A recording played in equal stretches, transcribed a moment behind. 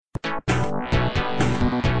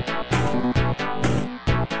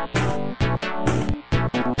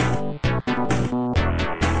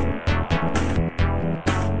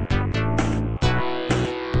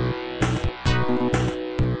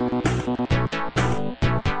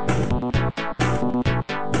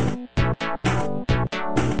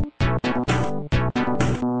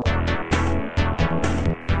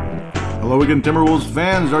Hello again, Timberwolves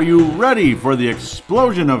fans. Are you ready for the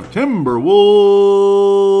explosion of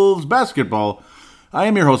Timberwolves basketball? I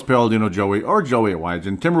am your host, Paladino Joey, or Joey at Wise,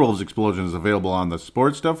 and Timberwolves Explosion is available on the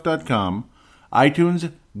sportstuff.com,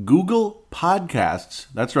 iTunes, Google Podcasts.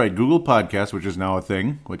 That's right, Google Podcasts, which is now a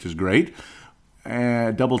thing, which is great.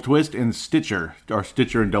 Double Twist and Stitcher, or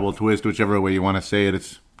Stitcher and Double Twist, whichever way you want to say it.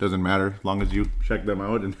 It doesn't matter, as long as you check them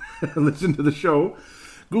out and listen to the show.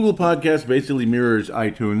 Google Podcasts basically mirrors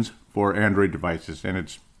iTunes for Android devices, and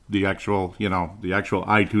it's the actual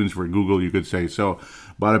iTunes for Google, you could say. So,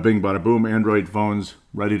 bada bing, bada boom, Android phones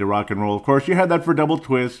ready to rock and roll. Of course, you had that for Double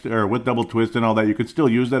Twist, or with Double Twist and all that. You could still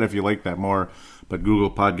use that if you like that more, but Google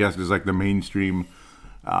Podcast is like the mainstream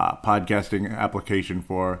podcasting application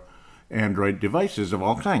for Android devices of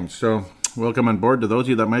all kinds. So, welcome on board to those of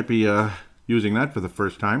you that might be using that for the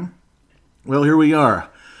first time. Well, here we are.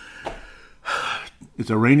 It's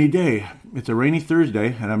a rainy day. It's a rainy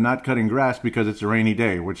Thursday, and I'm not cutting grass because it's a rainy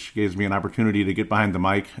day, which gives me an opportunity to get behind the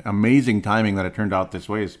mic. Amazing timing that it turned out this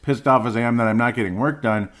way. As pissed off as I am that I'm not getting work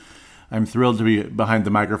done, I'm thrilled to be behind the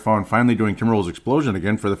microphone, finally doing Timberwolves Explosion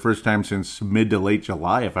again for the first time since mid to late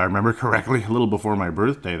July, if I remember correctly, a little before my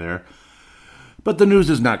birthday there. But the news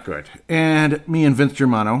is not good. And me and Vince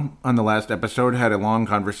Germano on the last episode had a long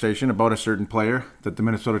conversation about a certain player that the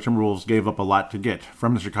Minnesota Timberwolves gave up a lot to get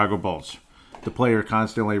from the Chicago Bulls. The player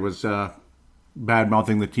constantly was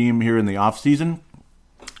bad-mouthing the team here in the offseason.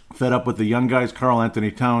 Fed up with the young guys, Karl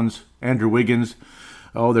Anthony Towns, Andrew Wiggins.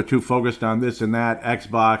 Oh, they're too focused on this and that,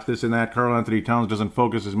 Xbox, this and that. Karl Anthony Towns doesn't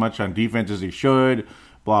focus as much on defense as he should.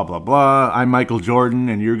 Blah, blah, blah. I'm Michael Jordan,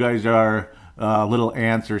 and you guys are little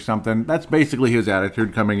ants or something. That's basically his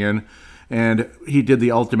attitude coming in. And he did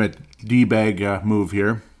the ultimate D-bag move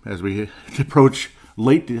here as we approach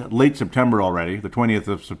late September already, the 20th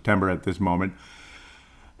of September at this moment.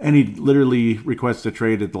 And he literally requests a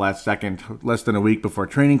trade at the last second, less than a week before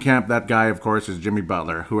training camp. That guy, of course, is Jimmy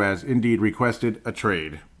Butler, who has indeed requested a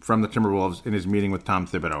trade from the Timberwolves in his meeting with Tom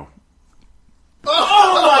Thibodeau.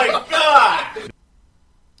 Oh my God!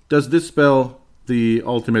 Does this spell the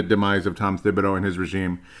ultimate demise of Tom Thibodeau and his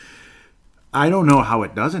regime? I don't know how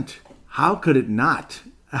it doesn't. How could it not?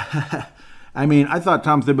 I mean, I thought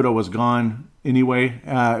Tom Thibodeau was gone anyway.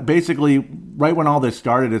 Basically, right when all this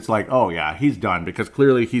started, it's like, oh yeah, he's done, because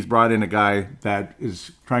clearly he's brought in a guy that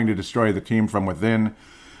is trying to destroy the team from within.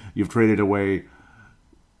 You've traded away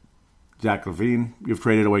Zach LaVine. You've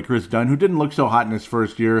traded away Chris Dunn, who didn't look so hot in his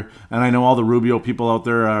first year. And I know all the Rubio people out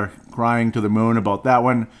there are crying to the moon about that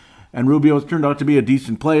one. And Rubio's turned out to be a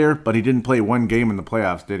decent player, but he didn't play one game in the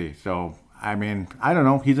playoffs, did he? So, I mean, I don't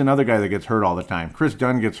know. He's another guy that gets hurt all the time. Chris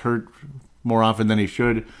Dunn gets hurt more often than he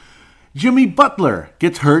should. Jimmy Butler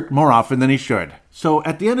gets hurt more often than he should. So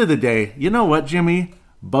at the end of the day, you know what, Jimmy?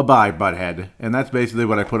 Bye-bye, butthead. And that's basically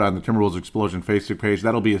what I put on the Timberwolves Explosion Facebook page.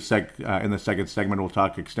 That'll be in the second segment. We'll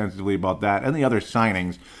talk extensively about that and the other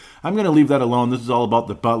signings. I'm going to leave that alone. This is all about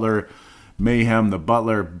the Butler mayhem, the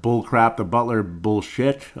Butler bullcrap, the Butler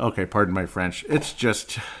bullshit. Okay, pardon my French. It's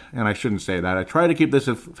just, and I shouldn't say that. I try to keep this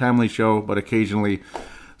a family show, but occasionally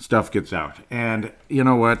stuff gets out. And you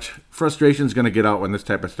know what? Frustration's going to get out when this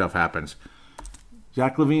type of stuff happens.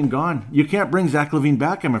 Zach LaVine gone. You can't bring Zach LaVine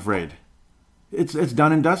back, I'm afraid. It's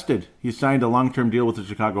done and dusted. He signed a long-term deal with the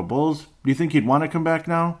Chicago Bulls. Do you think he'd want to come back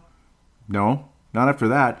now? No, not after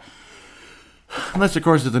that. Unless, of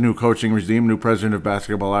course, it's a new coaching regime, new president of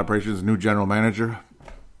basketball operations, new general manager,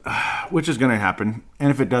 which is going to happen. And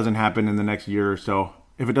if it doesn't happen in the next year or so,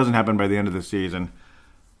 if it doesn't happen by the end of the season,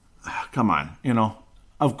 come on,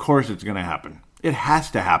 of course it's going to happen. It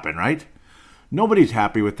has to happen, right? Nobody's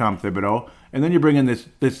happy with Tom Thibodeau. And then you bring in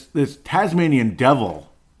this Tasmanian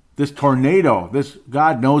devil, this tornado, this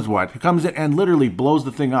God knows what, who comes in and literally blows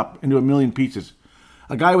the thing up into a million pieces.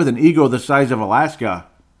 A guy with an ego the size of Alaska.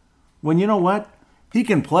 When you know what? He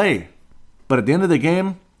can play. But at the end of the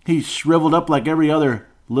game, he's shriveled up like every other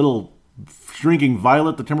little shrinking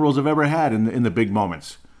violet the Timberwolves have ever had in the big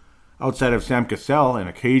moments. Outside of Sam Cassell, and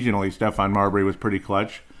occasionally Stephon Marbury was pretty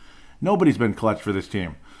clutch, nobody's been clutch for this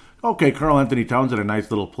team. Okay, Karl Anthony Towns had a nice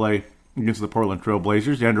little play against the Portland Trail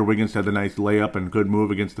Blazers. Andrew Wiggins had the nice layup and good move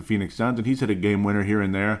against the Phoenix Suns, and he's hit a game winner here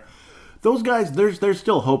and there. Those guys, there's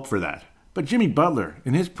still hope for that. But Jimmy Butler,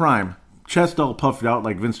 in his prime, chest all puffed out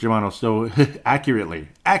like Vince Germano so accurately,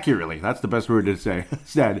 that's the best word to say,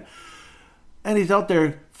 said. And he's out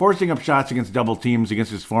there forcing up shots against double teams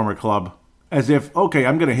against his former club as if, okay,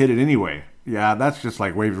 I'm going to hit it anyway. Yeah, that's just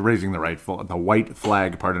like raising the white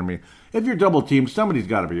flag, pardon me. If you're double teamed, somebody's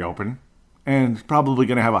got to be open. And probably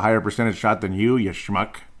going to have a higher percentage shot than you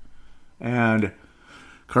schmuck. And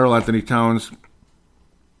Karl Anthony Towns,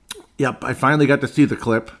 Yep, I finally got to see the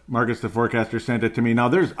clip. Marcus the Forecaster sent it to me. Now,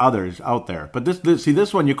 there's others out there, but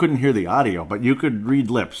this one you couldn't hear the audio, but you could read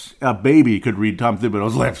lips. A baby could read Tom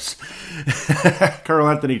Thibodeau's lips. Karl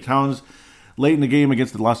Anthony Towns, late in the game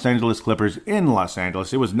against the Los Angeles Clippers in Los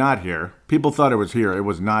Angeles. It was not here. People thought it was here. It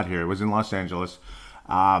was not here. It was in Los Angeles.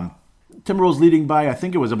 Timberwolves leading by, I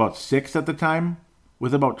think it was about 6 at the time,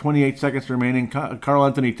 with about 28 seconds remaining. Karl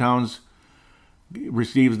Anthony Towns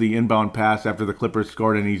receives the inbound pass after the Clippers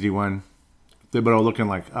scored an easy one. Thibodeau looking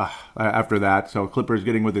like, after that. So Clippers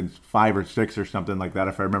getting within 5 or 6 or something like that,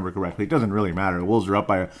 if I remember correctly. It doesn't really matter. The Wolves are up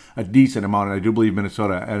by a decent amount, and I do believe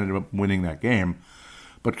Minnesota ended up winning that game.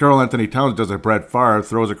 But Karl Anthony Towns does a Brett Favre,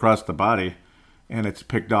 throws across the body, and it's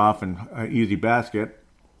picked off, and an easy basket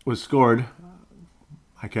was scored.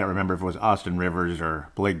 I can't remember if it was Austin Rivers or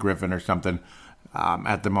Blake Griffin or something.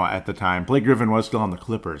 At the time, Blake Griffin was still on the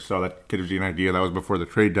Clippers, so that gives you an idea. That was before the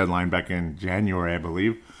trade deadline back in January, I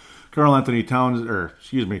believe. Tom Thibodeau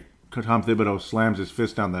slams his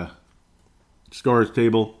fist on the scorer's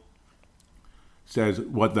table, says,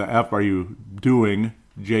 "What the F are you doing,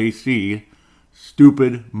 JC?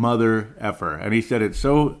 Stupid mother effer." And he said it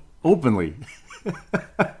so openly.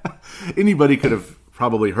 Anybody could have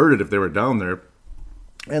probably heard it if they were down there.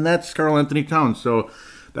 And that's Karl Anthony Towns, so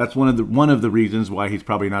that's one of the reasons why he's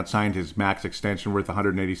probably not signed his max extension worth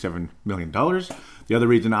 $187 million. The other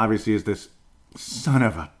reason, obviously, is this son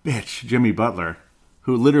of a bitch, Jimmy Butler,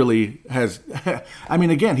 who literally has... I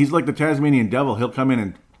mean, again, he's like the Tasmanian devil. He'll come in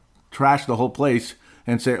and trash the whole place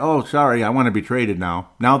and say, "Oh, sorry, I want to be traded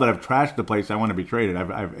now. Now that I've trashed the place, I want to be traded.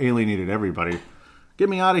 I've alienated everybody. Get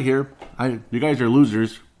me out of here. You guys are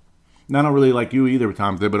losers." And I don't really like you either,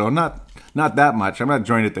 Tom Thibodeau. Not that much. I'm not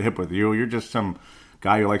joined at the hip with you. You're just some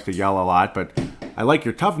guy who likes to yell a lot, but I like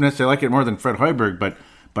your toughness. I like it more than Fred Hoiberg,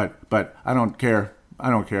 but I don't care. I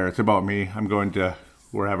don't care. It's about me. I'm going to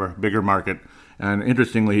wherever, bigger market. And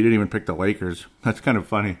interestingly, he didn't even pick the Lakers. That's kind of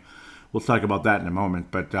funny. We'll talk about that in a moment.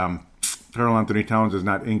 But Karl Anthony Towns has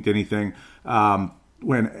not inked anything.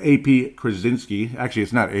 When AP Krasinski, actually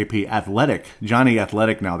it's not AP, Athletic, Johnny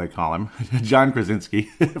Athletic now they call him, John Krasinski,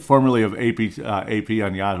 formerly of AP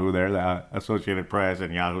on Yahoo there, the Associated Press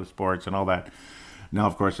and Yahoo Sports and all that. Now,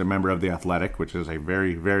 of course, a member of The Athletic, which is a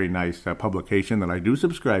very, very nice publication that I do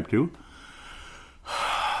subscribe to.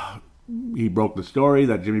 He broke the story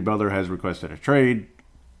that Jimmy Butler has requested a trade.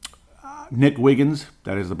 Nick Wiggins,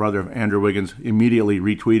 that is the brother of Andrew Wiggins, immediately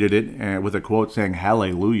retweeted it with a quote saying,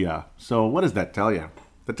 "Hallelujah." So what does that tell you?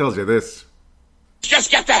 That tells you this. Just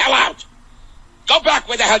get the hell out. Go back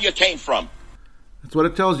where the hell you came from. That's what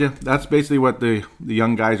it tells you. That's basically what the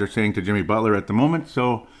young guys are saying to Jimmy Butler at the moment.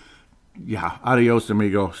 So, yeah, adios,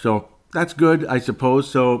 amigo. So that's good, I suppose.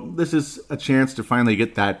 So this is a chance to finally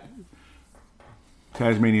get that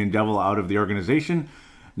Tasmanian devil out of the organization.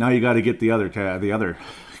 Now you got to get the other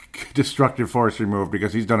destructive force removed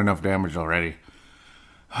because he's done enough damage already.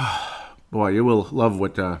 Boy, you will love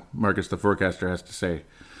what Marcus the Forecaster has to say.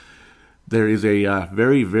 There is a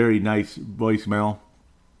very, very nice voicemail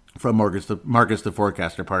from Marcus the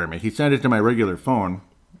Forecaster. Pardon me. He sent it to my regular phone,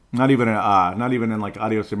 not even in like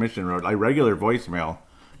audio submission mode. A regular voicemail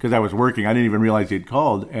because I was working. I didn't even realize he'd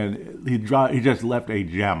called, and he just left a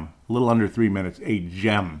gem, a little under 3 minutes, a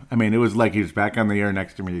gem. I mean, it was like he was back on the air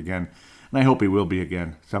next to me again. And I hope he will be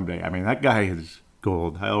again someday. I mean, that guy is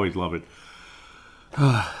gold. I always love it.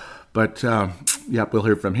 But, we'll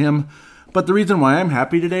hear from him. But the reason why I'm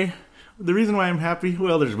happy today,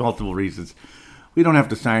 well, there's multiple reasons. We don't have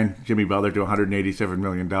to sign Jimmy Butler to $187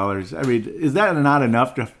 million. I mean, is that not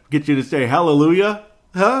enough to get you to say hallelujah?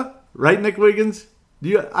 Huh? Right, Nick Wiggins?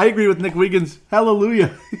 I agree with Nick Wiggins.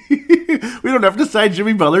 Hallelujah. We don't have to sign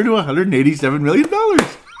Jimmy Butler to $187 million.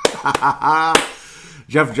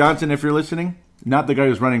 Jeff Johnson, if you're listening, not the guy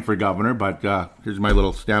who's running for governor, but here's my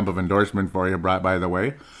little stamp of endorsement for you, by the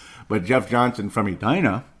way. But Jeff Johnson from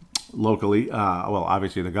Edina, locally, well,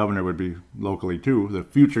 obviously the governor would be locally too, the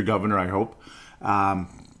future governor, I hope.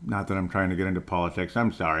 Not that I'm trying to get into politics,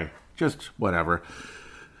 I'm sorry, just whatever.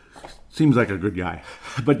 Seems like a good guy.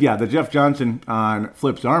 But yeah, the Jeff Johnson on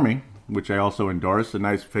Flip's Army, which I also endorse, a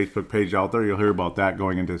nice Facebook page out there. You'll hear about that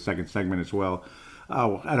going into the second segment as well.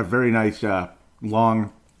 Had a very nice...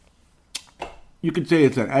 long, you could say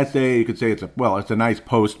it's an essay, you could say it's a nice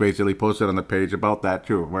post basically posted on the page about that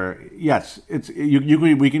too, where yes, it's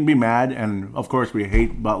we can be mad, and of course we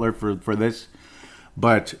hate Butler for this,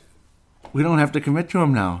 but we don't have to commit to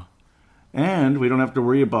him now, and we don't have to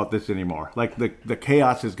worry about this anymore. Like the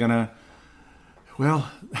chaos is gonna, well,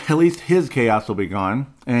 at least his chaos will be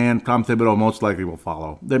gone, and Tom Thibodeau most likely will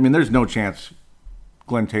follow. I mean, there's no chance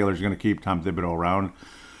Glenn Taylor's going to keep Tom Thibodeau around.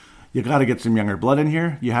 You got to get some younger blood in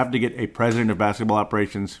here. You have to get a president of basketball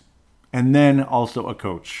operations and then also a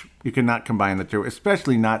coach. You cannot combine the two,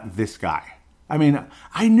 especially not this guy. I mean,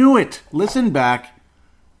 I knew it. Listen back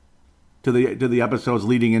to the episodes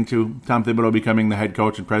leading into Tom Thibodeau becoming the head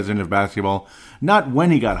coach and president of basketball. Not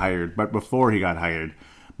when he got hired, but before he got hired.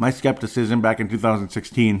 My skepticism back in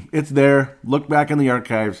 2016, it's there. Look back in the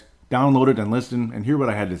archives, download it and listen and hear what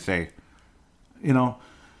I had to say. You know,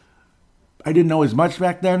 I didn't know as much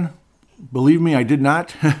back then. Believe me, I did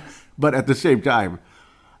not. But at the same time,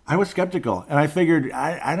 I was skeptical. And I figured,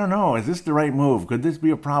 I don't know, is this the right move? Could this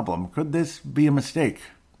be a problem? Could this be a mistake?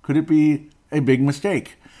 Could it be a big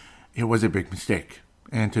mistake? It was a big mistake.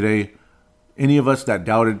 And today, any of us that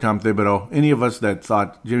doubted Tom Thibodeau, any of us that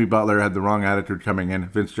thought Jimmy Butler had the wrong attitude coming in,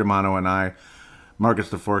 Vince Germano and I, Marcus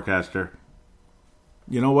the Forecaster,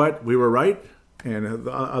 you know what? We were right, and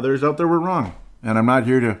the others out there were wrong. And I'm not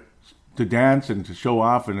here to dance and to show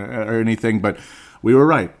off or anything, but we were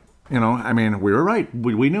right. You know, I mean, we were right.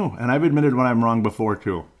 We knew. And I've admitted when I'm wrong before,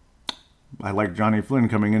 too. I like Johnny Flynn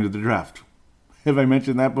coming into the draft. Have I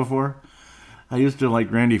mentioned that before? I used to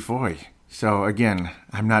like Randy Foye. So, again,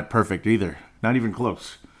 I'm not perfect either. Not even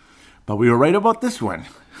close. But we were right about this one.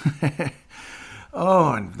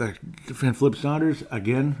 Oh, and the Flip Saunders,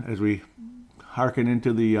 again, as we hearken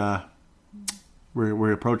into the...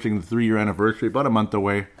 We're approaching the 3-year anniversary, about a month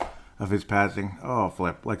away of his passing. Oh,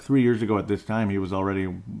 Flip. Like 3 years ago at this time, he was already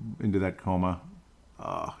into that coma.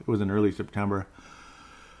 It was in early September.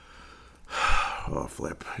 Oh,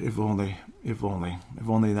 Flip. If only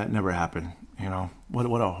that never happened. You know,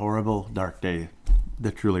 what a horrible, dark day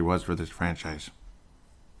that truly was for this franchise.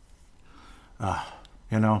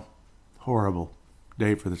 You know, horrible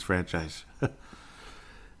day for this franchise.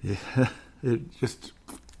 Yeah,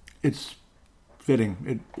 it's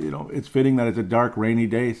fitting. It's fitting that it's a dark, rainy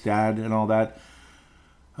day, sad and all that.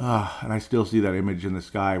 And I still see that image in the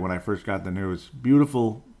sky when I first got the news.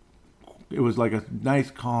 Beautiful. It was like a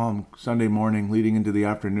nice, calm Sunday morning leading into the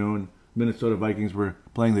afternoon. Minnesota Vikings were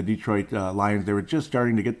playing the Detroit Lions. They were just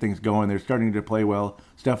starting to get things going. They were starting to play well.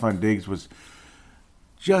 Stephon Diggs was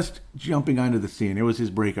just jumping onto the scene. It was his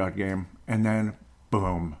breakout game. And then,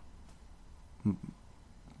 boom.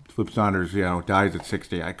 Flip Saunders, dies at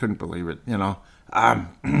 60. I couldn't believe it,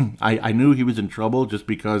 I knew he was in trouble just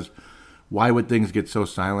because why would things get so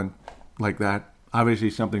silent like that? Obviously,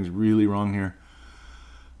 something's really wrong here.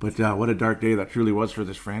 But what a dark day that truly was for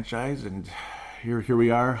this franchise. And here we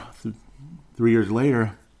are, 3 years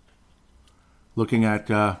later, looking at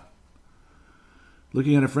a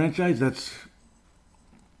franchise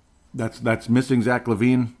that's missing Zach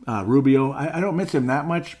LaVine. Rubio, I don't miss him that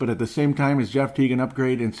much, but at the same time, is Jeff Teague an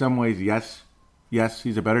upgrade? In some ways, yes. Yes,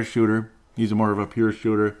 he's a better shooter. He's more of a pure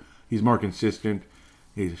shooter. He's more consistent.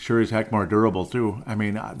 He's sure as heck more durable, too. I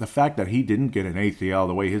mean, the fact that he didn't get an ACL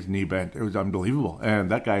the way his knee bent, it was unbelievable. And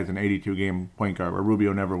that guy is an 82-game point guard, where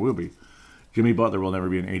Rubio never will be. Jimmy Butler will never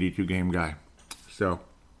be an 82-game guy. So,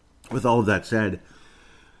 with all of that said,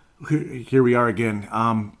 here we are again.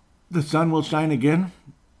 The sun will shine again.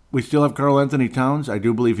 We still have Karl Anthony Towns. I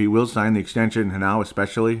do believe he will sign the extension now,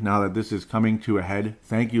 especially now that this is coming to a head.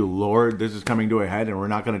 Thank you, Lord. This is coming to a head, and we're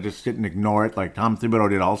not going to just sit and ignore it like Tom Thibodeau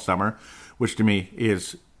did all summer, which to me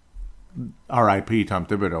is R.I.P. Tom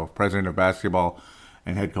Thibodeau, president of basketball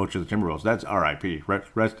and head coach of the Timberwolves. That's R.I.P.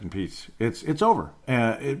 Rest in peace. It's over.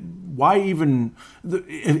 Why even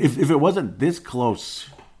if it wasn't this close?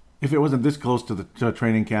 If it wasn't this close to the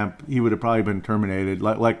training camp, he would have probably been terminated,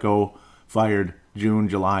 let go, fired. June,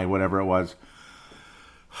 July, whatever it was.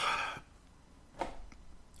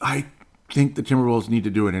 I think the Timberwolves need to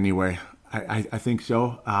do it anyway. I think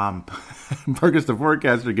so. Marcus the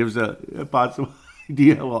Forecaster gives a possible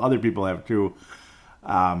idea. Well, other people have too.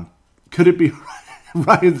 Could it be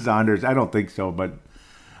Ryan Saunders? I don't think so, but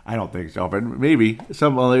maybe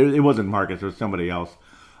it wasn't Marcus. It was somebody else.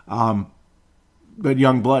 But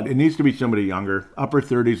young blood. It needs to be somebody younger, upper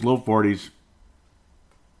 30s, low 40s.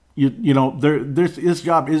 This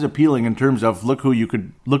job is appealing in terms of look who you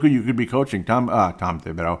could be coaching. Tom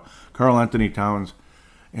Thibodeau, Karl Anthony Towns,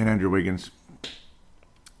 and Andrew Wiggins,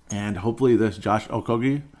 and hopefully this Josh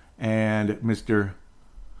Okogie and Mr.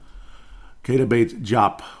 Keita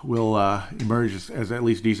Bates-Diop will emerge as at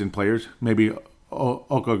least decent players. Maybe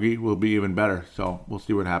Okogie will be even better. So we'll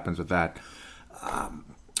see what happens with that.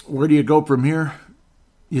 Where do you go from here?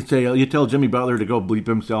 You tell Jimmy Butler to go bleep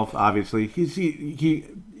himself. Obviously,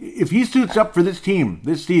 if he suits up for this team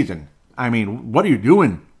this season, I mean, what are you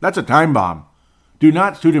doing? That's a time bomb. Do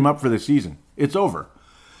not suit him up for this season. It's over.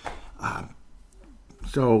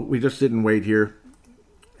 So we just sit and wait here,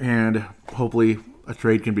 and hopefully a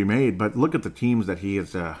trade can be made. But look at the teams that he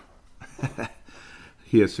has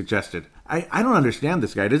he has suggested. I don't understand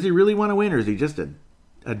this guy. Does he really want to win, or is he just a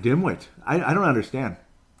dimwit? I don't understand.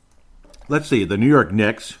 Let's see. The New York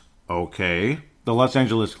Knicks. Okay. The Los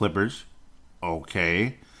Angeles Clippers.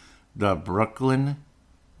 Okay. The Brooklyn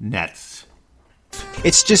Nets.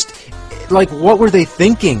 It's just, like, what were they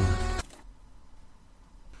thinking?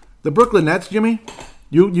 The Brooklyn Nets, Jimmy?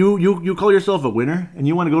 You call yourself a winner, and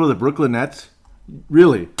you want to go to the Brooklyn Nets?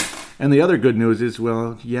 Really? And the other good news is,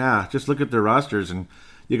 well, yeah, just look at their rosters, and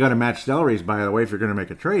you got to match salaries, by the way, if you're going to make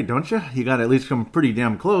a trade, don't you? You got to at least come pretty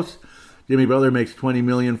damn close. Jimmy Butler makes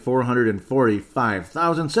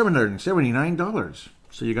 $20,445,779.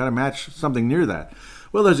 So you got to match something near that.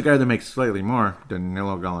 Well, there's a guy that makes slightly more,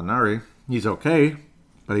 Danilo Gallinari. He's okay,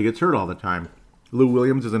 but he gets hurt all the time. Lou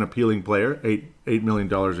Williams is an appealing player, $8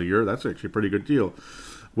 million a year. That's actually a pretty good deal.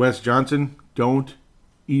 Wes Johnson, don't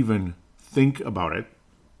even think about it.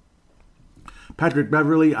 Patrick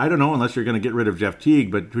Beverley, I don't know, unless you're going to get rid of Jeff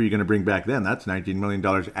Teague, but who are you going to bring back then? That's $19 million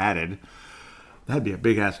added. That'd be a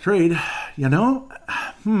big-ass trade. You know?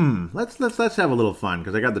 Let's have a little fun,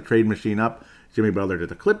 because I got the trade machine up. Jimmy Butler to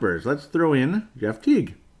the Clippers. Let's throw in Jeff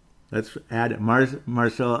Teague. Let's add Martin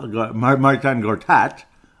Gortat,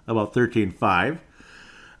 about 13.5.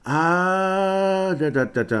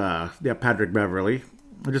 Yeah, Patrick Beverley.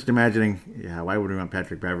 I'm just imagining, why would we want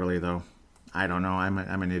Patrick Beverley, though? I don't know. I'm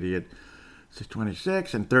an idiot.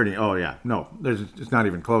 26 and 30. Oh, yeah. No, it's not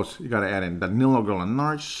even close. You got to add in Danilo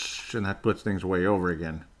Gallinari, and that puts things way over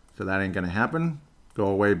again. So that ain't going to happen. Go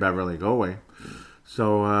away, Beverley. Go away.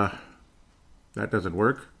 So, that doesn't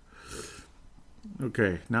work.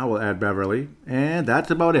 Okay, now we'll add Beverley. And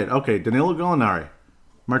that's about it. Okay, Danilo Gallinari,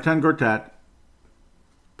 Martin Gortat,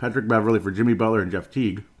 Patrick Beverley for Jimmy Butler and Jeff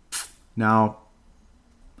Teague. Now,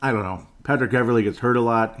 I don't know. Patrick Beverley gets hurt a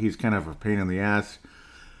lot. He's kind of a pain in the ass.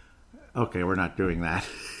 Okay, we're not doing that.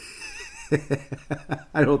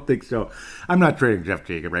 I don't think so. I'm not trading Jeff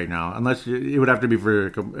Teague right now, unless it would have to be a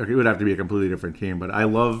completely different team. But I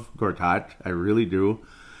love Gortat. I really do.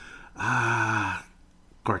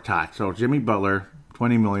 Gortat. So Jimmy Butler,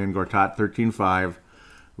 $20 million. Gortat, 13.5.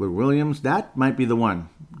 Lou Williams, that might be the one.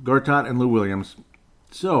 Gortat and Lou Williams.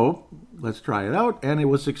 So let's try it out, and it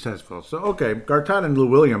was successful. So okay, Gortat and Lou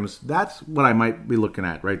Williams. That's what I might be looking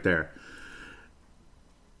at right there.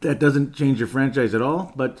 That doesn't change your franchise at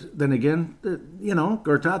all. But then again,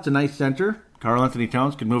 Gortat's a nice center. Karl Anthony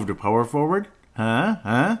Towns could move to power forward.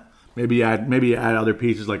 Maybe add other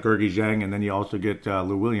pieces like Georgie Zhang, and then you also get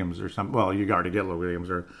Lou Williams or something. Well, you already get Lou Williams,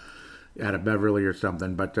 or add a Beverly or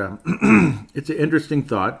something. But it's an interesting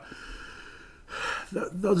thought.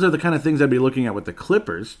 Those are the kind of things I'd be looking at with the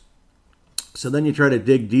Clippers. So then you try to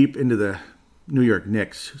dig deep into the New York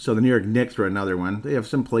Knicks. So the New York Knicks were another one. They have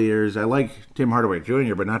some players. I like Tim Hardaway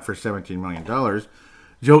Jr., but not for $17 million.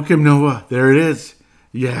 Joakim Noah, there it is.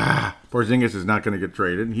 Yeah, Porzingis is not going to get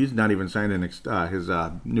traded. He's not even signed his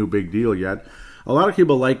new big deal yet. A lot of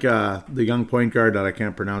people like the young point guard that I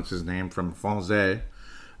can't pronounce his name from Fonse.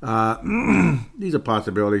 He's a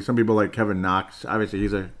possibility. Some people like Kevin Knox. Obviously,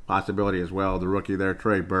 he's a possibility as well. The rookie there,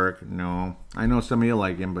 Trey Burke. No. I know some of you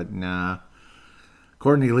like him, but nah.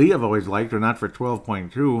 Courtney Lee I've always liked, but not for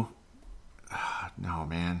 12.2. No,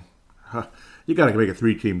 man. You got to make a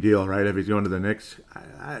 3-team deal, right, if he's going to the Knicks.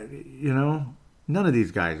 None of these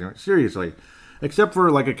guys, seriously, except for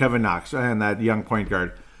like a Kevin Knox and that young point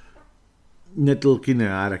guard. I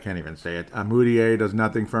can't even say it. Moutier does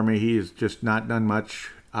nothing for me. He's just not done much.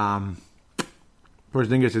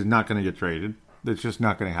 Porzingis is not going to get traded. That's just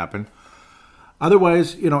not going to happen.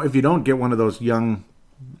 Otherwise, if you don't get one of those young,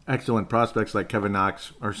 excellent prospects like Kevin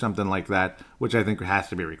Knox or something like that, which I think has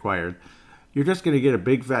to be required, you're just going to get a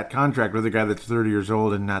big fat contract with a guy that's 30 years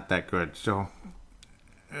old and not that good. So,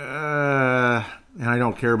 and I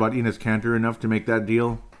don't care about Enes Kanter enough to make that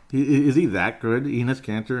deal. Is he that good, Enes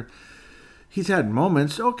Kanter? He's had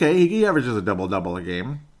moments. Okay, he averages a double-double a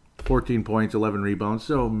game. 14 points, 11 rebounds.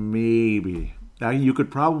 So maybe. Now, you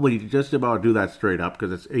could probably just about do that straight up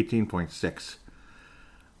because it's 18.6.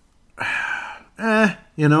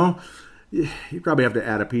 You probably have to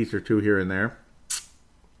add a piece or two here and there.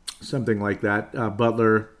 Something like that.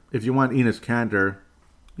 Butler, if you want Enes Kanter,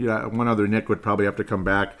 one other Nick would probably have to come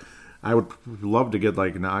back. I would love to get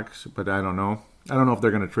like Knox, but I don't know. I don't know if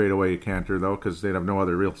they're going to trade away Kanter, though, because they'd have no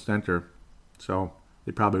other real center. So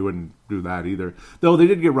they probably wouldn't do that either. Though they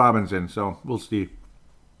did get Robinson, so we'll see.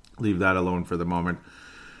 Leave that alone for the moment.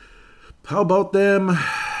 How about them?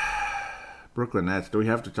 Brooklyn Nets. Do we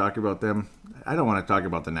have to talk about them? I don't want to talk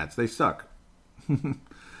about the Nets. They suck.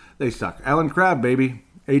 They suck. Alan Crabb, baby.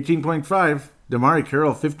 18.5. Damari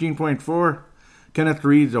Carroll, 15.4. Kenneth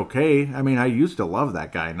Reed's okay. I mean, I used to love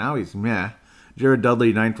that guy. Now he's meh. Jared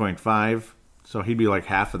Dudley, 9.5. So he'd be like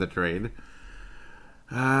half of the trade.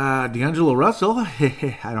 D'Angelo Russell.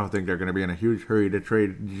 I don't think they're going to be in a huge hurry to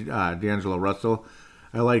trade D'Angelo Russell.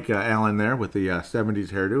 I like Allen there with the 70s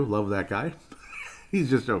hairdo. Love that guy. He's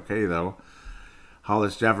just okay, though.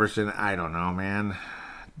 Hollis Jefferson, I don't know, man.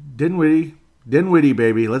 Dinwiddie,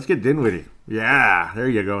 baby. Let's get Dinwiddie. Yeah, there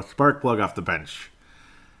you go. Spark plug off the bench.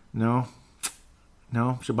 No.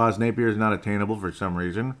 Shabazz Napier is not attainable for some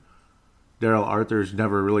reason. Daryl Arthur's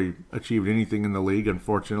never really achieved anything in the league,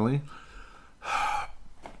 unfortunately.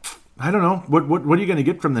 I don't know. What are you going to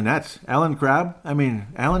get from the Nets? Alan Crabb? I mean,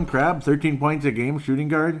 Alan Crabb, 13 points a game shooting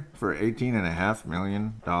guard for $18.5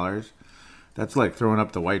 million. That's like throwing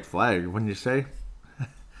up the white flag, wouldn't you say?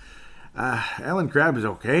 Alan Crabb is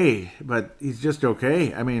okay, but he's just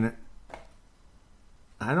okay. I mean,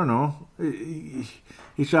 I don't know.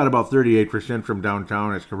 He shot about 38% from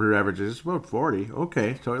downtown. His career average is about 40.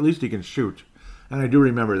 Okay, so at least he can shoot. And I do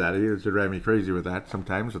remember that. He used to drive me crazy with that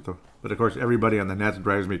sometimes. But, of course, everybody on the Nets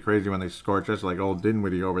drives me crazy when they scorch us, like old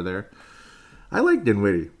Dinwiddie over there. I like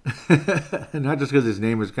Dinwiddie. Not just because his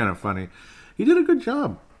name is kind of funny. He did a good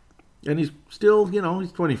job. And he's still,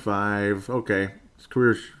 he's 25. Okay. His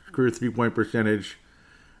career three-point percentage,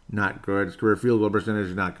 not good. His career field goal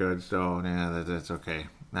percentage, not good. So, yeah, that's okay.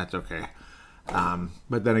 That's okay.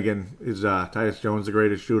 But then again, is Tyus Jones the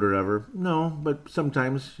greatest shooter ever? No, but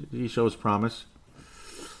sometimes he shows promise.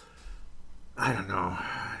 I don't know.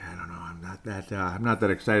 I'm not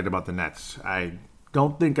that excited about the Nets. I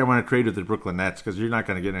don't think I want to trade with the Brooklyn Nets because you're not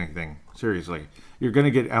going to get anything. Seriously. You're going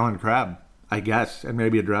to get Alan Crabb, I guess, and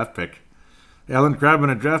maybe a draft pick. Alan Crabb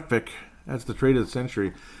and a draft pick. That's the trade of the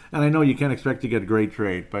century. And I know you can't expect to get a great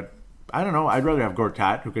trade, but I don't know. I'd rather have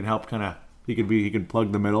Gortat, who can help he can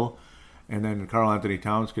plug the middle, and then Karl Anthony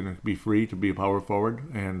Towns can be free to be a power forward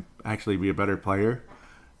and actually be a better player.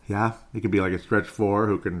 Yeah, he could be like a stretch four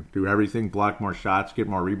who can do everything, block more shots, get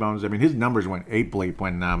more rebounds. I mean, his numbers went ape-bleep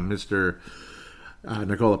when Mr.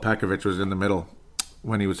 Nikola Pekovic was in the middle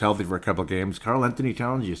when he was healthy for a couple of games. Karl Anthony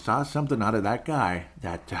Towns, you saw something out of that guy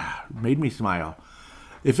that made me smile.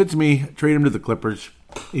 If it's me, trade him to the Clippers,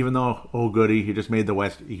 even though, oh goody, he just made the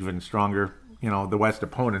West even stronger. The West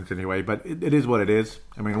opponents anyway, but it is what it is.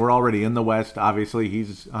 I mean, we're already in the West. Obviously,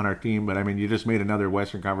 he's on our team, but I mean, you just made another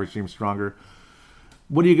Western Conference team stronger.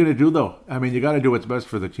 What are you going to do, though? I mean, you got to do what's best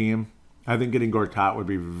for the team. I think getting Gortat would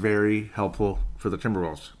be very helpful for the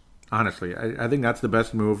Timberwolves. Honestly, I think that's the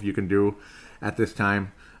best move you can do at this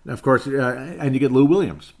time. Of course, and you get Lou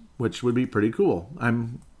Williams, which would be pretty cool.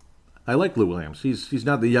 I like Lou Williams. He's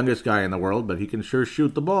not the youngest guy in the world, but he can sure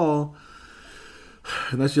shoot the ball.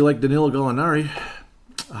 Unless you like Danilo Gallinari.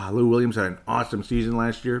 Lou Williams had an awesome season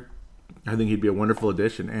last year. I think he'd be a wonderful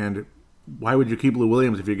addition. And why would you keep Lou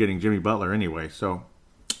Williams if you're getting Jimmy Butler anyway? So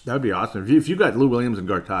that would be awesome. If you got Lou Williams and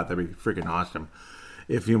Gortat, that'd be freaking awesome,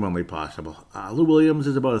 if humanly possible. Lou Williams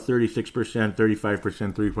is about a 36%,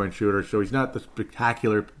 35% three-point shooter, so he's not the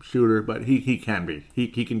spectacular shooter, but he can be. He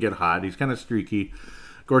can get hot. He's kind of streaky.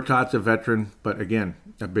 Gortat's a veteran, but again,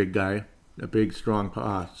 a big guy, a big,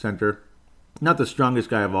 strong center. Not the strongest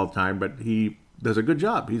guy of all time, but he does a good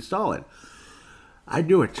job. He's solid. I'd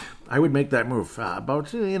do it. I would make that move.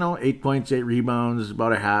 About 8 points, 8 rebounds,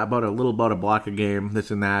 about a block a game,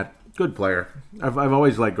 this and that. Good player. I've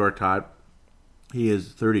always liked Gortat. He is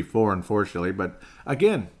 34, unfortunately, but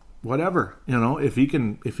again, whatever. If he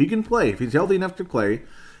can play, if he's healthy enough to play,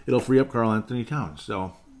 it'll free up Karl Anthony Towns.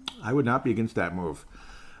 So I would not be against that move.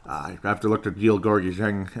 I have to look to deal Gorgie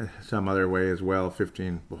Zheng some other way as well.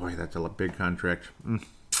 15. Boy, that's a big contract.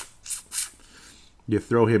 You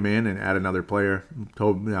throw him in and add another player.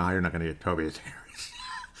 No, you're not going to get Tobias Harris.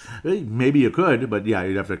 Maybe you could, but yeah,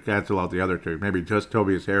 you'd have to cancel out the other two. Maybe just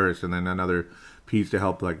Tobias Harris and then another piece to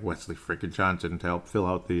help, like Wesley freaking Johnson, to help fill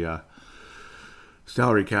out the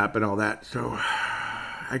salary cap and all that. So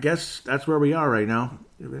I guess that's where we are right now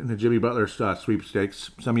in the Jimmy Butler sweepstakes.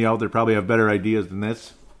 Some of you out there probably have better ideas than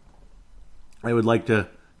this. I would like to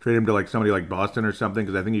trade him to like somebody like Boston or something,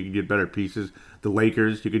 because I think you could get better pieces. The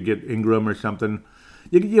Lakers, you could get Ingram or something.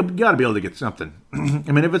 You got to be able to get something.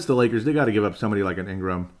 I mean, if it's the Lakers, they got to give up somebody like an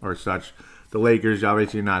Ingram or such. The Lakers,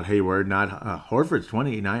 obviously not Hayward, not Horford's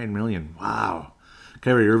 $29 million. Wow.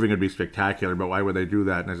 Kyrie Irving would be spectacular, but why would they do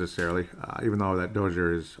that necessarily? Even though that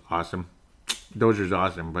Dozier is awesome. Dozier's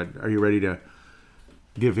awesome, but are you ready to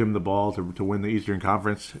give him the ball to win the Eastern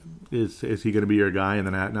Conference? Is he going to be your guy and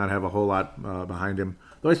then not have a whole lot behind him?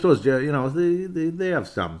 Though I suppose they have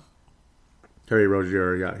some. Terry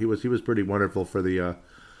Rozier, yeah, he was pretty wonderful for the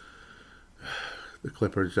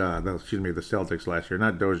Clippers, the Celtics last year.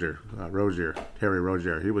 Not Dozier, Rozier, Terry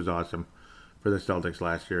Rozier. He was awesome for the Celtics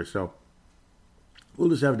last year. So we'll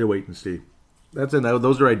just have to wait and see.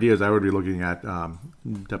 Those are ideas I would be looking at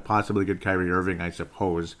to possibly get Kyrie Irving, I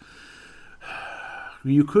suppose.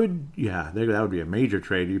 You could, that would be a major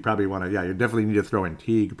trade. You probably want to, you definitely need to throw in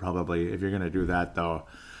Teague probably if you're going to do that, though.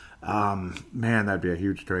 Man, that'd be a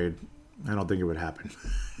huge trade. I don't think it would happen.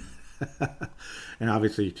 And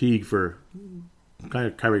obviously, Teague for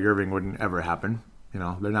Kyrie Irving wouldn't ever happen.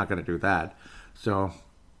 They're not going to do that. So,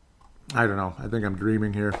 I don't know. I think I'm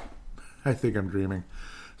dreaming here.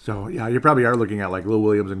 So, you probably are looking at like Lou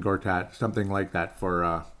Williams and Gortat, something like that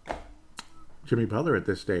for Jimmy Butler at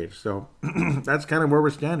this stage. So that's kind of where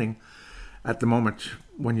we're standing at the moment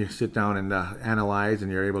when you sit down and analyze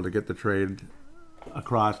and you're able to get the trade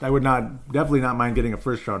across. I would definitely not mind getting a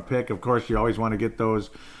first round pick. Of course, you always want to get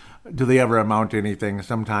those. Do they ever amount to anything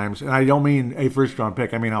sometimes? And I don't mean a first round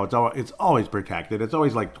pick. I mean how it's always protected. It's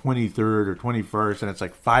always like 23rd or 21st, and it's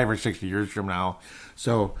like 5 or 6 years from now.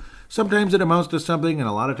 So sometimes it amounts to something, and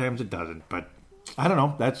a lot of times it doesn't. But I don't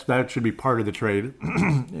know. That should be part of the trade.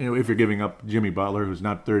 If you're giving up Jimmy Butler, who's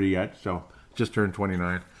not 30 yet, so just turned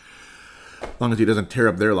 29. As long as he doesn't tear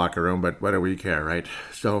up their locker room, but what do we care, right?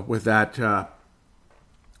 So with that,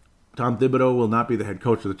 Tom Thibodeau will not be the head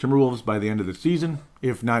coach of the Timberwolves by the end of the season,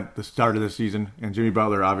 if not the start of the season. And Jimmy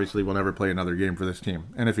Butler obviously will never play another game for this team.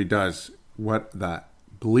 And if he does, what the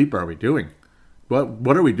bleep are we doing?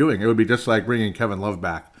 What are we doing? It would be just like bringing Kevin Love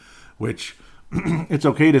back, which it's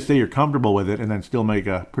okay to say you're comfortable with it and then still make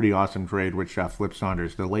a pretty awesome trade, which Flip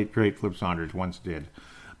Saunders, the late great Flip Saunders, once did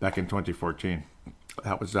back in 2014.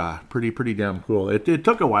 That was pretty damn cool. It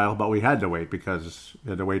took a while, but we had to wait because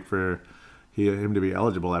we had to wait for him to be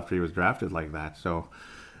eligible after he was drafted like that. So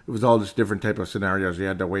it was all just different type of scenarios. You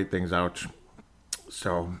had to wait things out.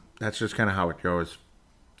 So that's just kind of how it goes.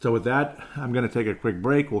 So with that, I'm going to take a quick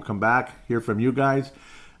break. We'll come back, hear from you guys.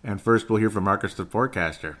 And first we'll hear from Marcus the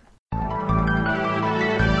Forecaster.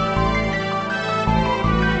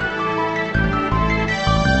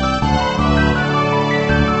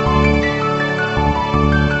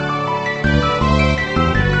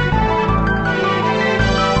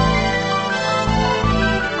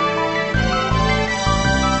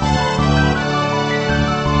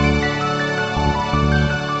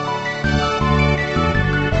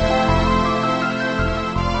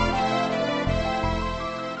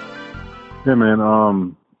 Yeah, man.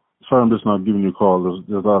 Sorry I'm just not giving you a call.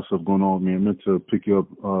 There's a lot of stuff going on with me. I meant to pick you up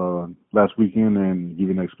last weekend and give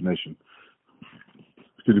you an explanation.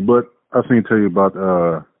 Excuse me, but I was going to tell you about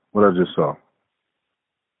what I just saw.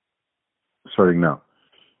 Starting now.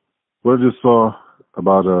 What I just saw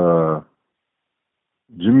about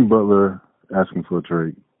Jimmy Butler asking for a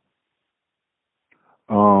trade.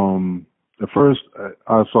 At first,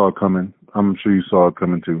 I saw it coming. I'm sure you saw it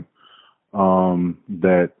coming too.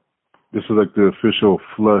 That this is like the official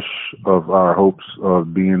flush of our hopes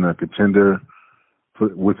of being a contender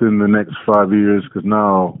within the next 5 years, because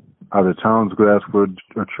now either Towns could ask for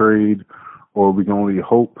a trade, or we can only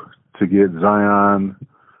hope to get Zion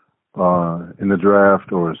in the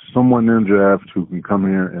draft, or someone in the draft who can come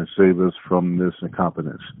here and save us from this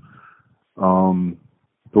incompetence.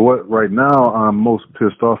 But what right now I'm most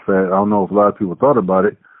pissed off at, I don't know if a lot of people thought about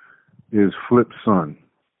it, is Flip's son.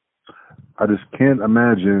 I just can't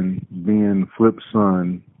imagine being Flip's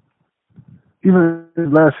son, even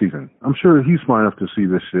last season. I'm sure he's smart enough to see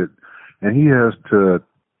this shit, and he has to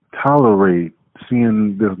tolerate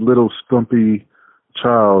seeing this little stumpy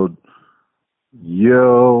child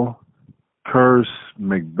yell, curse,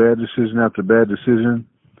 make bad decision after bad decision,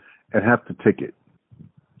 and have to take it.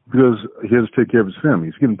 Because he has to take care of his family.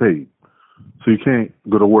 He's getting paid. So you can't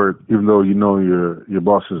go to work even though you know your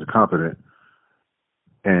boss is incompetent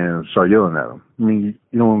and start yelling at him. I mean,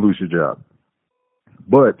 you don't want to lose your job.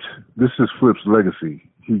 But this is Flip's legacy.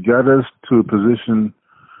 He got us to a position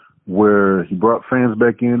where he brought fans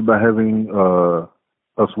back in by having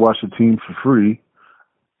us watch the team for free.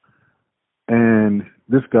 And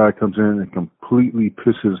this guy comes in and completely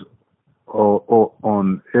pisses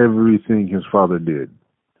on everything his father did.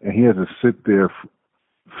 And he has to sit there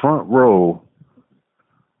front row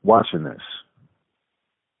watching this.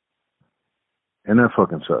 And that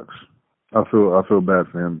fucking sucks. I feel bad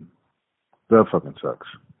for him. That fucking sucks.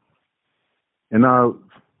 And now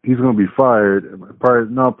he's going to be fired.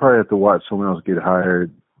 Probably have to watch someone else get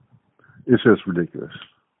hired. It's just ridiculous.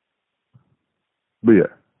 But yeah,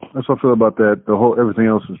 that's what I feel about that. Everything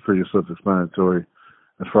else is pretty self-explanatory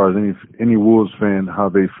as far as any Wolves fan, how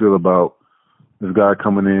they feel about this guy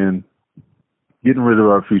coming in, getting rid of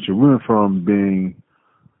our future. We went from being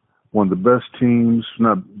one of the best teams,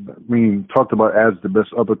 talked about as the best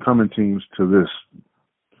up-and-coming teams to this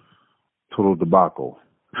total debacle.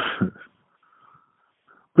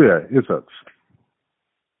 But yeah, it sucks.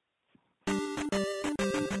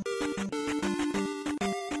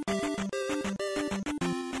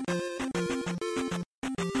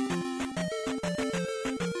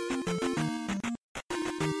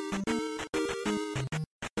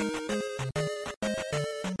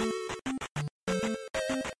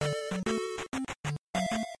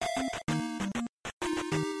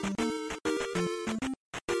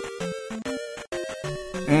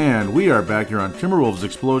 And we are back here on Timberwolves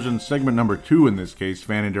Explosion, segment number 2 in this case,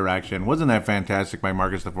 fan interaction. Wasn't that fantastic by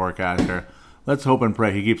Marcus the Forecaster? Let's hope and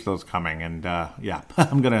pray he keeps those coming. And yeah,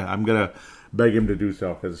 I'm gonna beg him to do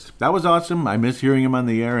so, because that was awesome. I miss hearing him on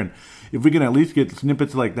the air, and if we can at least get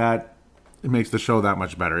snippets like that, it makes the show that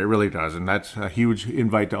much better. It really does, and that's a huge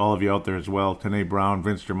invite to all of you out there as well. Tanae Brown,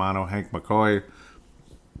 Vince Germano, Hank McCoy,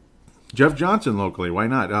 Jeff Johnson locally. Why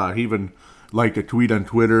not? He even liked a tweet on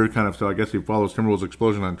Twitter, kind of, so I guess he follows Timberwolves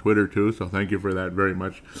Explosion on Twitter too, so thank you for that very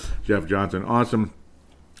much, Jeff Johnson. Awesome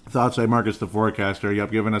thoughts by Marcus the Forecaster.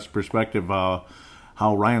 Yep, giving us perspective how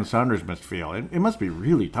Ryan Saunders must feel. It must be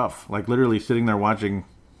really tough, like literally sitting there watching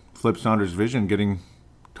Flip Saunders' vision getting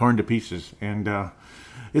torn to pieces, and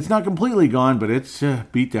it's not completely gone, but it's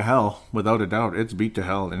beat to hell, without a doubt. It's beat to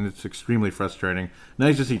hell, and it's extremely frustrating.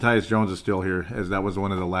 Nice to see Tyus Jones is still here, as that was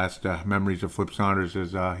one of the last memories of Flip Saunders,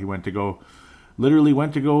 as he went to go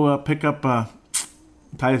pick up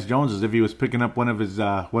Tyus Jones, as if he was picking up one of his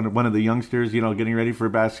one of the youngsters, getting ready for a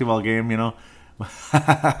basketball game,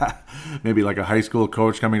 maybe like a high school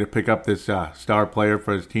coach coming to pick up this star player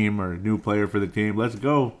for his team or new player for the team. Let's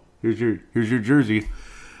go. Here's your jersey.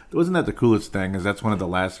 Wasn't that the coolest thing? Is that's one of the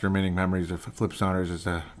last remaining memories of Flip Saunders as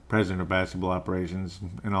president of basketball operations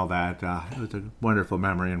and all that. It was a wonderful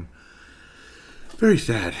memory, and very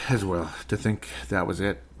sad as well to think that was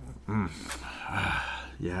it.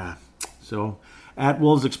 Yeah. So, at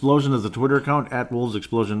Wolves Explosion is the Twitter account. At Wolves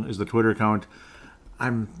Explosion is the Twitter account.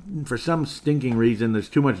 For some stinking reason, there's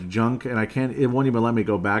too much junk, and it won't even let me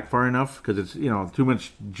go back far enough, because it's, too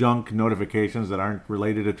much junk notifications that aren't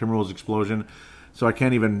related to Timberwolves Explosion. So I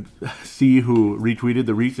can't even see who retweeted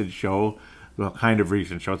the recent show. Well, kind of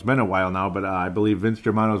recent show. It's been a while now, but I believe Vince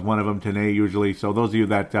Germano is one of them, Tanae usually. So those of you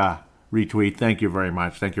that retweet, thank you very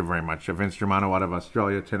much. Thank you very much. Vince Germano out of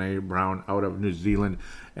Australia, Tanae Brown out of New Zealand,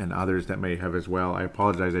 and others that may have as well. I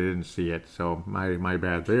apologize, I didn't see it, so my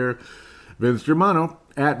bad there. Vince Germano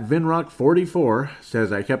at Vinrock44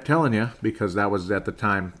 says, I kept telling you, because that was at the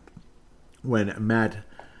time when Matt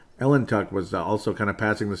Ellentuck was also kind of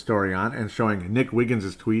passing the story on and showing Nick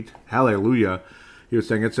Wiggins' tweet, hallelujah. He was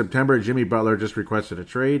saying, it's September, Jimmy Butler just requested a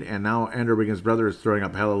trade, and now Andrew Wiggins' brother is throwing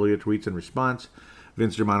up hallelujah tweets in response.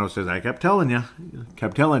 Vince Germano says, I kept telling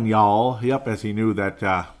y'all, yep, as he knew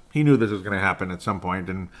that he knew this was going to happen at some point,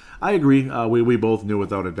 and I agree, we both knew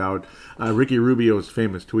without a doubt. Ricky Rubio's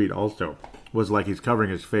famous tweet also was like he's covering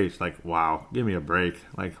his face, like, wow, give me a break,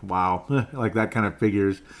 like, wow, like that kind of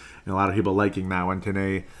figures, and a lot of people liking that one,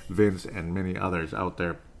 Tanae, Vince, and many others out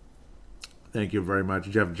there. Thank you very much.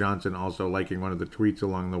 Jeff Johnson also liking one of the tweets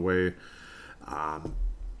along the way.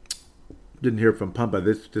 Didn't hear from Pumpa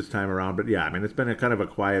this time around, but yeah, I mean, it's been a kind of a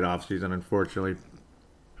quiet offseason, unfortunately.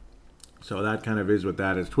 So that kind of is what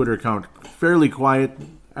that is. Twitter account fairly quiet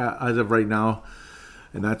as of right now,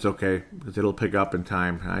 and that's okay, because it'll pick up in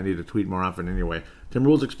time. I need to tweet more often anyway.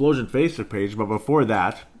 Timberwolves Explosion Facebook page, but before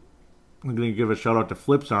that, I'm going to give a shout out to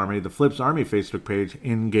Flips Army. The Flips Army Facebook page,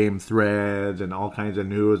 in-game threads and all kinds of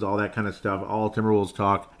news, all that kind of stuff, all Timberwolves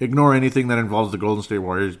talk. Ignore anything that involves the Golden State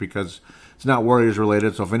Warriors, because it's not Warriors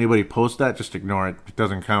related, so if anybody posts that, just ignore it. It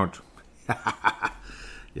doesn't count.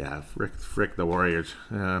 Yeah, frick the Warriors.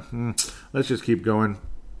 Let's just keep going.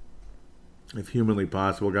 If humanly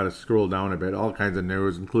possible, got to scroll down a bit. All kinds of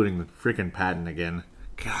news, including the frickin' Patton again.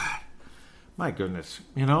 God, my goodness,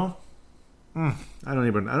 I don't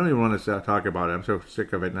even want to talk about it. I'm so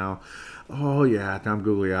sick of it now. Oh yeah, Tom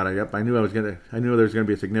Gugliotta. Yep, I knew there was gonna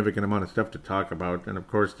be a significant amount of stuff to talk about, and of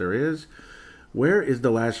course there is. Where is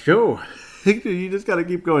the last show? You just got to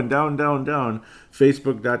keep going down.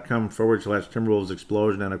 Facebook.com/Timberwolves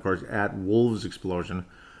Explosion, and of course at Wolves Explosion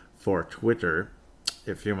for Twitter,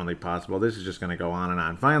 if humanly possible. This is just going to go on and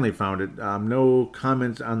on. Finally found it. No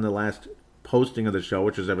comments on the last posting of the show,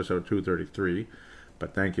 which is episode 233,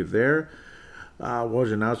 but thank you there.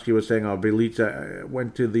 Wojnarowski was saying, Bjelica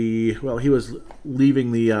went to he was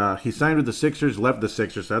leaving he signed with the Sixers, left the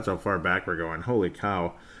Sixers, so that's how far back we're going. Holy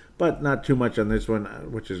cow. But not too much on this one,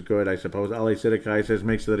 which is good, I suppose. Ali Sidikai says,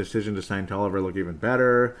 makes the decision to sign Tolliver look even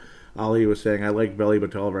better. Ali was saying, I like Belly,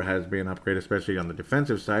 but Tolliver has been an upgrade, especially on the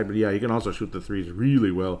defensive side. But yeah, he can also shoot the threes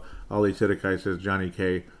really well. Ali Sidikai says, Johnny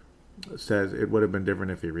K says it would have been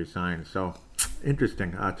different if he resigned. So,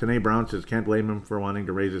 interesting. Tanae Brown says, can't blame him for wanting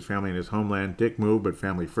to raise his family in his homeland. Dick moved, but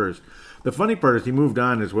family first. The funny part is he moved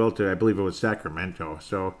on as well to, I believe it was Sacramento.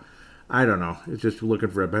 So, I don't know. It's just looking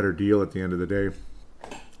for a better deal at the end of the day.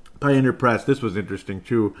 Pioneer Press, this was interesting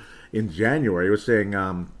too. In January, it was saying,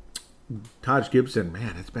 Taj Gibson,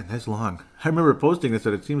 man, it's been this long. I remember posting this,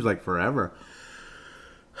 and it seems like forever.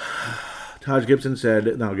 Taj Gibson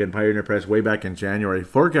said, now again, Pioneer Press, way back in January.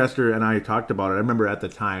 Forecaster and I talked about it. I remember at the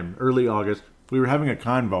time, early August, we were having a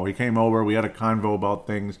convo. He came over, we had a convo about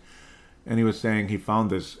things, and he was saying he found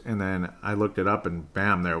this, and then I looked it up, and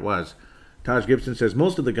bam, there it was. Taj Gibson says,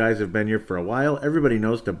 most of the guys have been here for a while. Everybody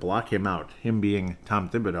knows to block him out, him being Tom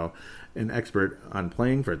Thibodeau, an expert on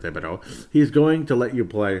playing for Thibodeau. He's going to let you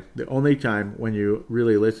play. The only time when you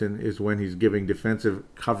really listen is when he's giving defensive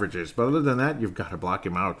coverages. But other than that, you've got to block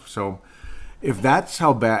him out. So if that's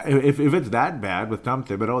how bad, if it's that bad with Tom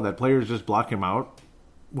Thibodeau, that players just block him out,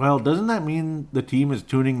 well, doesn't that mean the team is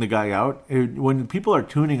tuning the guy out? When people are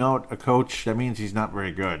tuning out a coach, that means he's not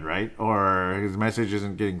very good, right? Or his message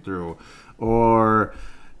isn't getting through. Or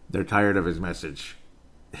they're tired of his message.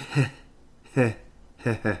 What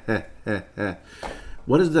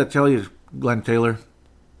does that tell you, Glenn Taylor?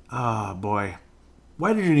 Oh, boy.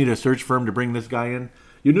 Why did you need a search firm to bring this guy in?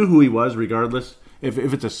 You knew who he was regardless, if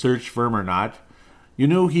it's a search firm or not. You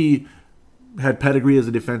knew he had pedigree as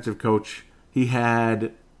a defensive coach. He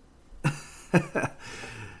had...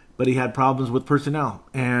 but he had problems with personnel.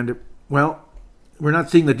 And, well, we're not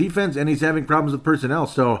seeing the defense, and he's having problems with personnel.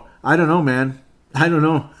 So, I don't know, man. I don't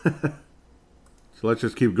know. So let's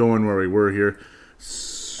just keep going where we were here.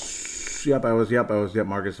 Yep.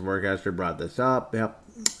 Marcus the Forecaster brought this up. Yep.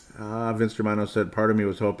 Vince Germano said, part of me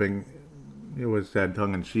was hoping it was said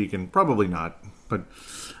tongue-in-cheek, and probably not. But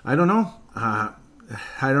I don't know. I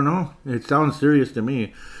don't know. It sounds serious to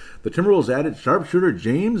me. The Timberwolves added sharpshooter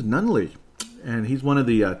James Nunley. And he's one of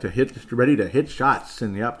the ready to hit shots.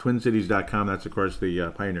 And yep, TwinCities.com. That's of course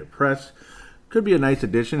the Pioneer Press. Could be a nice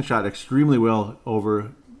addition. Shot extremely well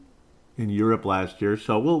over in Europe last year.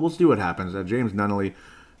 So we'll see what happens. James Nunley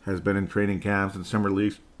has been in training camps and summer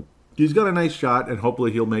leagues. He's got a nice shot, and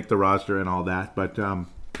hopefully he'll make the roster and all that. But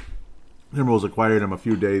Timberwolves acquired him a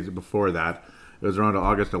few days before that. It was around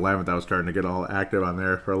August 11th. I was starting to get all active on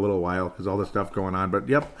there for a little while because all the stuff going on. But,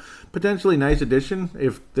 yep, potentially nice addition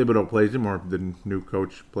if Thibodeau plays him or the new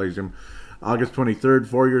coach plays him. August 23rd,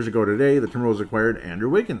 4 years ago today, the Timberwolves acquired Andrew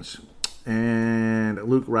Wiggins. And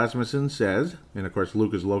Luke Rasmussen says, and of course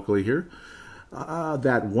Luke is locally here,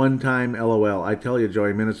 that one-time LOL. I tell you,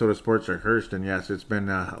 Joey, Minnesota sports are cursed. And, yes, it's been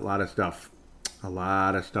a lot of stuff. A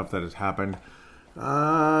lot of stuff that has happened.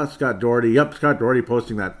 Scott Doherty. Yep, Scott Doherty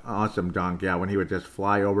posting that awesome dunk. Yeah, when he would just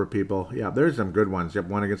fly over people. Yeah, there's some good ones. Yep,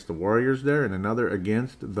 one against the Warriors there and another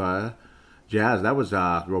against the Jazz. That was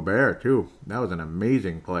Robert, too. That was an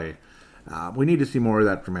amazing play. We need to see more of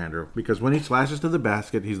that from Andrew because when he slashes to the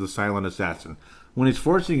basket, he's the silent assassin. When he's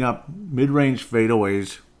forcing up mid-range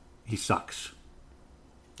fadeaways, he sucks.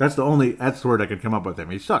 That's the word I could come up with him.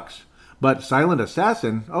 He sucks. But silent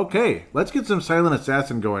assassin, okay. Let's get some silent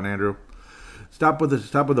assassin going, Andrew. Stop with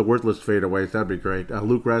the worthless fadeaways. That'd be great.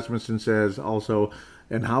 Luke Rasmussen says also,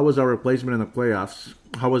 and how was our replacement in the playoffs?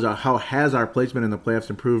 How has our placement in the playoffs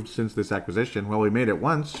improved since this acquisition? Well, we made it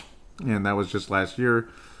once, and that was just last year.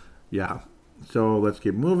 Yeah. So let's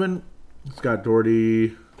keep moving. Scott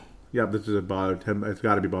Doherty. Yep, this is about him. It's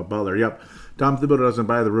got to be about Butler. Yep. Tom Thibodeau doesn't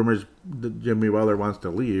buy the rumors that Jimmy Butler wants to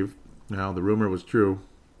leave. Now, the rumor was true.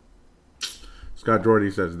 Scott Doherty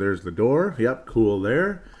says, there's the door. Yep, cool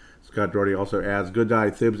there. Scott Doherty also adds, good eye,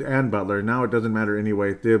 Thibs and Butler. Now it doesn't matter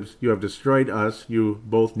anyway. Thibs, you have destroyed us. You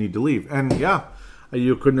both need to leave. And yeah,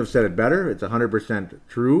 you couldn't have said it better. It's 100%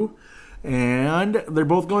 true. And they're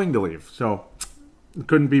both going to leave. So it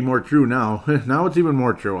couldn't be more true now. Now it's even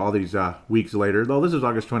more true all these weeks later. Though this is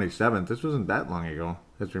August 27th. This wasn't that long ago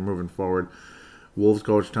as we're moving forward. Wolves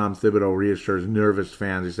coach Tom Thibodeau reassures nervous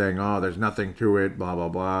fans. He's saying, oh, there's nothing to it, blah, blah,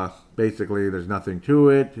 blah. Basically, there's nothing to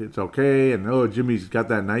it. It's okay. And, oh, Jimmy's got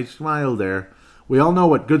that nice smile there. We all know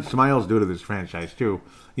what good smiles do to this franchise, too.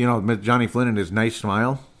 You know, Johnny Flynn and his nice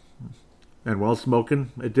smile and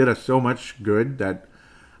well-spoken, it did us so much good that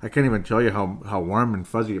I can't even tell you how warm and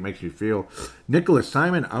fuzzy it makes you feel. Nicholas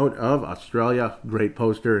Simon out of Australia, great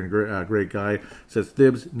poster and great guy, says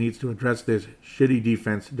Thibs needs to address this shitty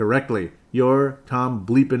defense directly. You're Tom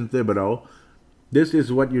bleepin' Thibodeau. This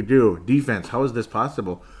is what you do. Defense, how is this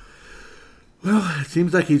possible? Well, it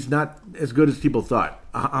seems like he's not as good as people thought.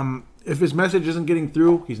 if his message isn't getting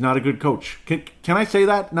through, he's not a good coach. Can I say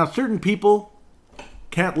that? Now, certain people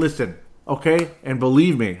can't listen, okay? And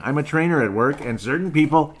believe me, I'm a trainer at work, and certain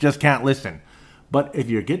people just can't listen. But if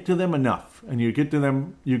you get to them enough, and you get to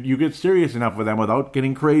them, you get serious enough with them without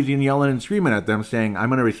getting crazy and yelling and screaming at them, saying, I'm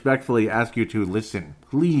going to respectfully ask you to listen.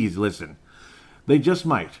 Please listen. They just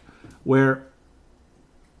might. Where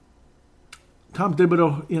Tom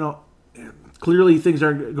Thibodeau, clearly things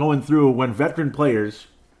are going through when veteran players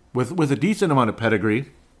with a decent amount of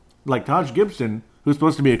pedigree, like Taj Gibson, who's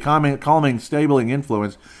supposed to be a calming, stabling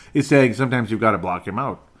influence, is saying sometimes you've got to block him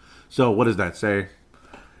out. So what does that say?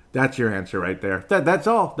 That's your answer right there. That's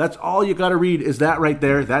all. That's all you got to read is that right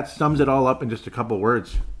there. That sums it all up in just a couple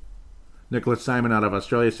words. Nicholas Simon out of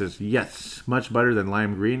Australia says, yes, much better than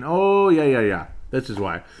lime green. Oh, yeah. This is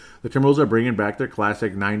why. The Timberwolves are bringing back their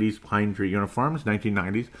classic 90s pine tree uniforms,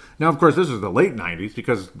 1990s. Now, of course, this is the late 90s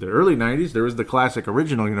because the early 90s, there was the classic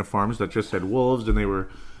original uniforms that just said Wolves, and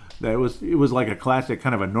it was like a classic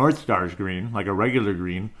kind of a North Stars green, like a regular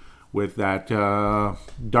green, with that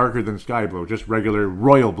darker than sky blue, just regular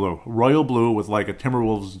royal blue with like a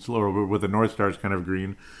Timberwolves or with a North Stars kind of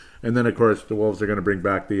green. And then, of course, the Wolves are going to bring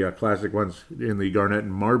back the classic ones in the Garnett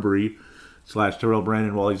and Marbury / Terrell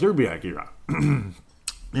Brandon, Wally Zerbiak era.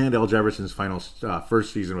 And Al Jefferson's final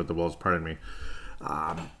first season with the Wolves, pardon me.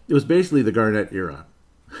 It was basically the Garnett era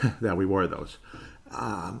that we wore those.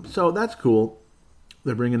 So that's cool.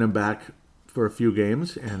 They're bringing them back for a few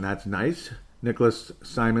games, and that's nice. Nicholas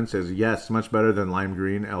Simon says, yes, much better than lime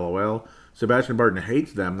green, LOL. Sebastian Barton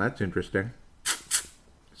hates them. That's interesting.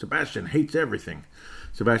 Sebastian hates everything.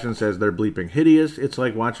 Sebastian says they're bleeping hideous. It's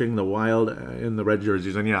like watching the Wild in the red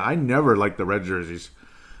jerseys. And yeah, I never liked the red jerseys.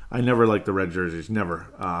 Never.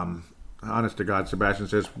 Honest to God, Sebastian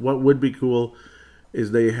says, what would be cool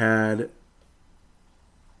is they had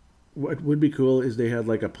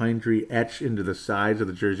like a pine tree etched into the sides of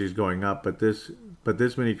the jerseys going up, but this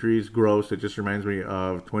many trees, gross. It just reminds me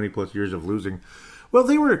of 20 plus years of losing. Well,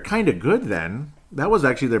 they were kind of good then. That was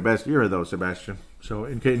actually their best era, though, Sebastian. So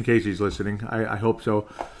in case he's listening, I hope so.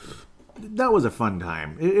 That was a fun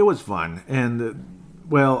time. It was fun. And,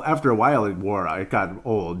 well, after a while it got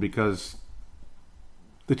old because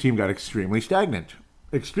the team got extremely stagnant.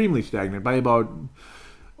 By about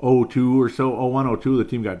 02 or so, 01, 02, the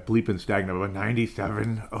team got bleeping stagnant. About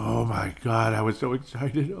 97. Oh, my God, I was so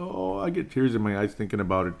excited. Oh, I get tears in my eyes thinking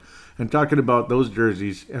about it. And talking about those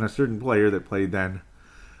jerseys and a certain player that played then.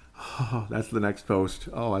 Oh, that's the next post.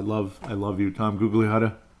 Oh, I love you, Tom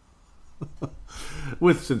Gugliotta.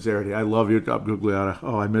 With sincerity, I love you, Tom Gugliotta.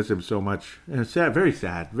 Oh, I miss him so much. And it's sad, very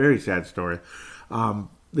sad story.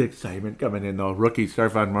 The excitement coming in, though. Rookie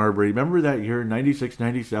Starfon Marbury. Remember that year, 96,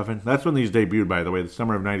 97? That's when these debuted, by the way, the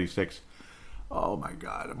summer of 96. Oh, my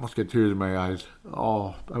God. I almost get tears in my eyes.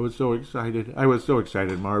 Oh, I was so excited.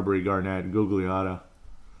 Marbury, Garnett, Gugliotta.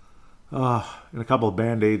 And a couple of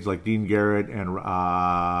Band-Aids like Dean Garrett and,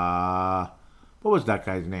 what was that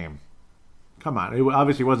guy's name? Come on. It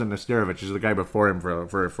obviously wasn't Nesterovich. It was the guy before him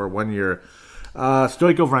for 1 year.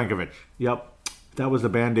 Stojko Vrankovic. Yep. That was the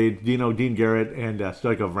Band-Aid. Dean Garrett and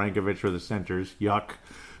Stojko Vrankovic were the centers. Yuck.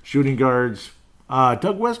 Shooting guards.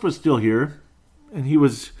 Doug West was still here, and he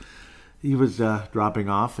was dropping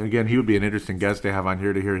off. And again, he would be an interesting guest to have on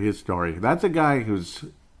here to hear his story. That's a guy who's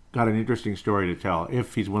got an interesting story to tell,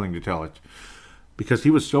 if he's willing to tell it. Because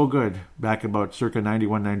he was so good back about circa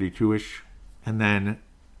 91, 92-ish, and then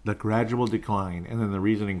the gradual decline, and then the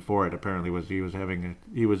reasoning for it apparently was he was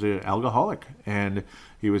an alcoholic, and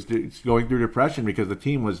he was going through depression because the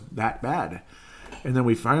team was that bad. And then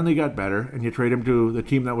we finally got better, and you trade him to the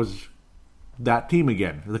team that was that team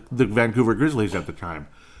again, the Vancouver Grizzlies at the time.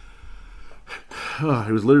 Oh,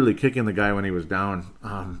 he was literally kicking the guy when he was down.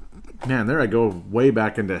 Man, there I go way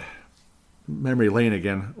back into memory lane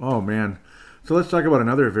again. Oh, man. So let's talk about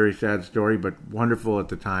another very sad story, but wonderful at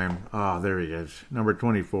the time. Oh, there he is. Number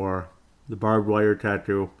 24, the barbed wire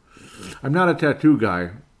tattoo. I'm not a tattoo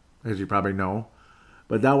guy, as you probably know,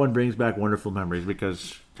 but that one brings back wonderful memories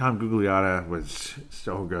because Tom Gugliotta was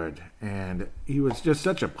so good, and he was just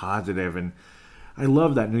such a positive, and I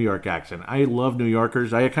love that New York accent. I love New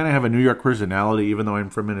Yorkers. I kind of have a New York personality, even though I'm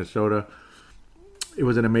from Minnesota. It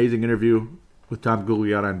was an amazing interview with Tom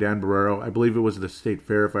Gugliotta and Dan Barreiro. I believe it was the State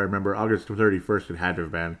Fair, if I remember. August 31st, it had to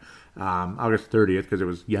have been. August 30th, because it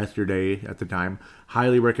was yesterday at the time.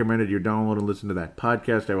 Highly recommended you download and listen to that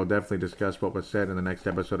podcast. I will definitely discuss what was said in the next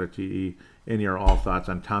episode of TE in your all thoughts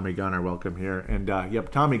on Tommy Gunn are welcome here. And,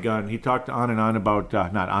 Tommy Gunn, he talked on and on about,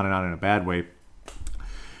 not on and on in a bad way.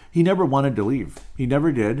 He never wanted to leave. He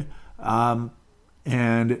never did.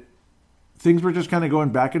 And things were just kind of going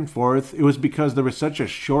back and forth. It was because there was such a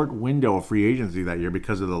short window of free agency that year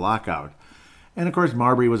because of the lockout. And, of course,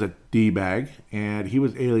 Marbury was a D-bag, and he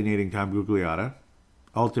was alienating Tom Gugliotta.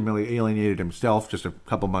 Ultimately alienated himself just a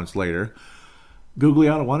couple months later.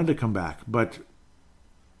 Gugliotta wanted to come back, but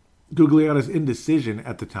Gugliotta's indecision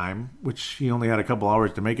at the time, which he only had a couple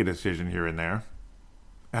hours to make a decision here and there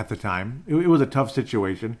at the time, it was a tough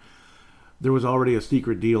situation. There was already a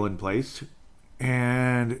secret deal in place,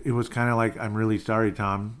 and it was kind of like, I'm really sorry,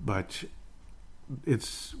 Tom, but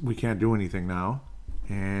we can't do anything now.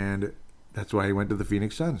 And that's why he went to the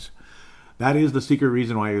Phoenix Suns. That is the secret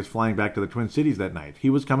reason why he was flying back to the Twin Cities that night. He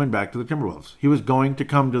was coming back to the Timberwolves. He was going to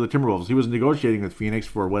come to the Timberwolves. He was negotiating with Phoenix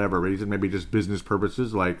for whatever reason, maybe just business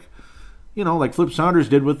purposes, like Flip Saunders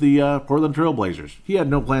did with the Portland Trail Blazers. He had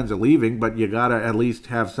no plans of leaving, but you got to at least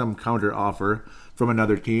have some counter offer from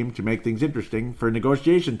another team to make things interesting for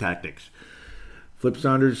negotiation tactics. Flip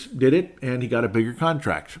Saunders did it, and he got a bigger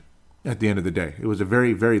contract at the end of the day. It was a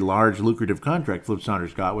very, very large, lucrative contract Flip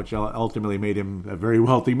Saunders got, which ultimately made him a very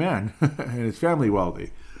wealthy man and his family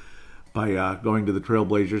wealthy by going to the Trail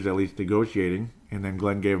Blazers, at least negotiating, and then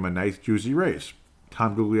Glenn gave him a nice, juicy raise.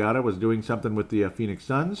 Tom Gugliotta was doing something with the Phoenix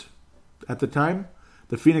Suns at the time.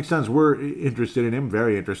 The Phoenix Suns were interested in him,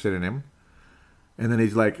 very interested in him. And then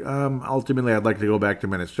he's like, ultimately, I'd like to go back to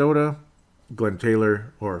Minnesota. Glenn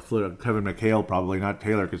Taylor or Kevin McHale, probably not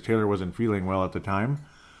Taylor, because Taylor wasn't feeling well at the time.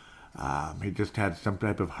 He just had some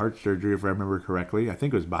type of heart surgery, if I remember correctly. I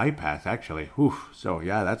think it was bypass, actually. Whew. So,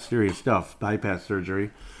 yeah, that's serious stuff, bypass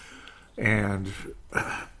surgery. And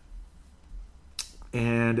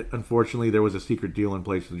unfortunately, there was a secret deal in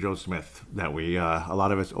place with Joe Smith that a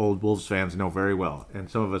lot of us old Wolves fans know very well. And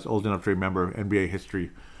some of us old enough to remember NBA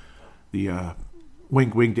history. The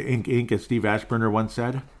wink, wink to ink, ink, as Steve Ashburner once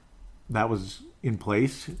said. That was in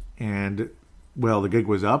place. And, well, the gig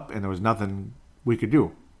was up, and there was nothing we could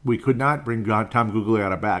do. We could not bring Tom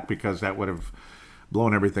Gugliotta back because that would have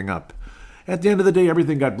blown everything up. At the end of the day,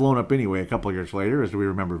 everything got blown up anyway a couple of years later, as we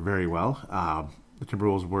remember very well. The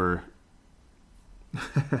Timberwolves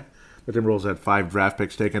had 5 draft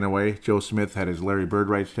picks taken away. Joe Smith had his Larry Bird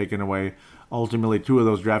rights taken away. Ultimately, 2 of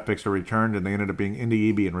those draft picks are returned, and they ended up being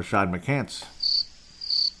Indy Eby and Rashad McCants.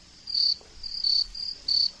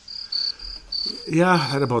 Yeah,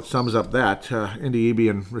 that about sums up that. Indy Eby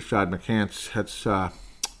and Rashad McCants. That's,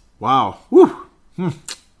 wow. Woo!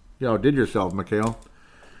 You outdid yourself, Mikhail.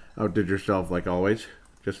 Outdid yourself like always.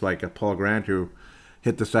 Just like Paul Grant, who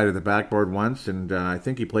hit the side of the backboard once, and I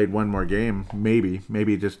think he played one more game,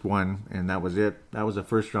 maybe just one, and that was it. That was a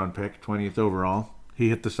first-round pick, 20th overall. He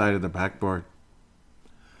hit the side of the backboard.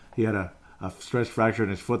 He had a stress fracture in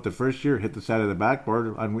his foot the first year, hit the side of the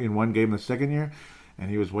backboard in one game the second year, and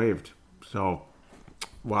he was waived. So,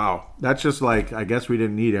 wow, that's just like, I guess we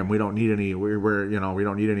didn't need him. We don't need any. We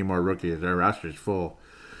don't need any more rookies. Our roster's full.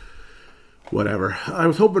 Whatever. I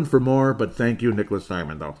was hoping for more, but thank you, Nicholas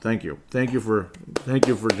Simon, though. Thank you for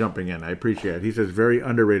jumping in. I appreciate it. He says, very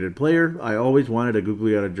underrated player. I always wanted a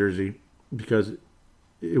Gugliotta jersey because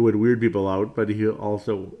it would weird people out, but he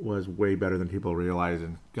also was way better than people realize.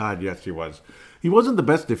 And God, yes, he was. He wasn't the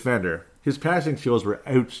best defender. His passing skills were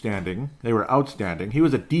outstanding. They were outstanding. He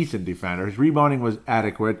was a decent defender. His rebounding was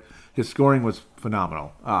adequate. His scoring was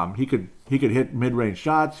phenomenal. He could hit mid-range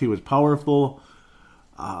shots. He was powerful.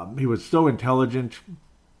 He was so intelligent.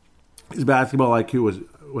 His basketball IQ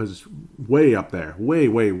was way up there,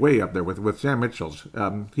 way up there with Sam Mitchell's.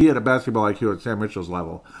 He had a basketball IQ at Sam Mitchell's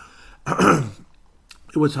level.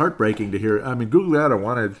 It was heartbreaking to hear. I mean, Gugliotta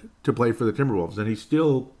wanted to play for the Timberwolves, and he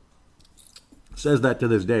still says that to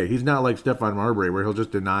this day. He's not like Stephon Marbury, where he'll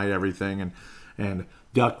just deny everything and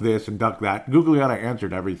duck this and duck that. Gugliotta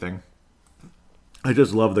answered everything. I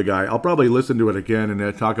just love the guy. I'll probably listen to it again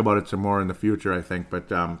and talk about it some more in the future, I think. But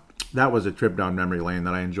that was a trip down memory lane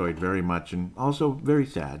that I enjoyed very much, and also very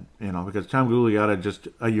sad, because Tom Gugliotta, just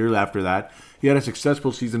a year after that, he had a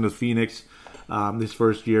successful season with Phoenix. This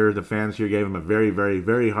first year, the fans here gave him a very, very,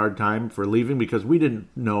 very hard time for leaving because we didn't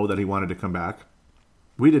know that he wanted to come back.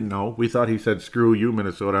 We didn't know. We thought he said, screw you,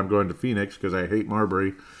 Minnesota, I'm going to Phoenix because I hate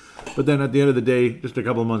Marbury. But then at the end of the day, just a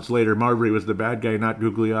couple of months later, Marbury was the bad guy, not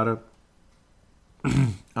Gugliotta.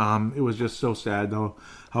 It was just so sad, though,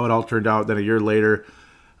 how it all turned out. Then a year later,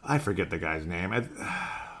 I forget the guy's name.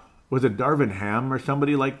 Was it Darvin Ham or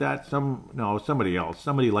somebody like that? Somebody else.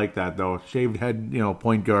 Somebody like that, though. Shaved head,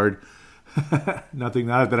 point guard. Nothing,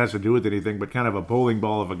 not that has to do with anything, but kind of a bowling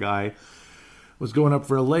ball of a guy. Was going up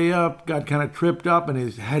for a layup, got kind of tripped up, and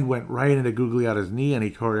his head went right into Gugliotta's knee, and he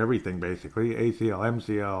tore everything, basically. ACL,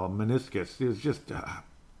 MCL, meniscus. It was just,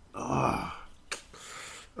 Tom.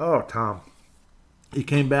 He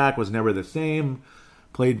came back, was never the same,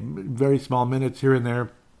 played very small minutes here and there,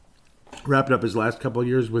 wrapped up his last couple of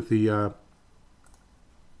years with the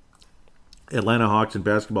Atlanta Hawks and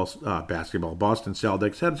basketball, Boston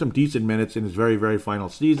Celtics, had some decent minutes in his very, very final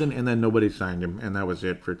season, and then nobody signed him, and that was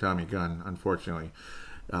it for Tommy Gunn, unfortunately,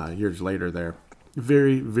 years later there.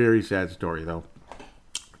 Very, very sad story, though.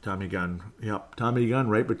 Tommy Gunn. Yep, Tommy Gunn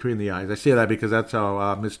right between the eyes. I say that because that's how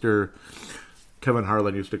Mr. Kevin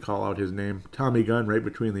Harlan used to call out his name. Tommy Gunn right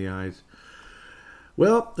between the eyes.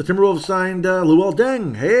 Well, the Timberwolves signed Luol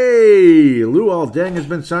Deng. Hey, Luol Deng has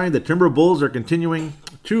been signed. The Timberwolves are continuing.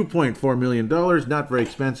 $2.4 million. Not very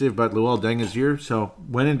expensive, but Luol Deng is here. So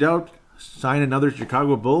when in doubt, sign another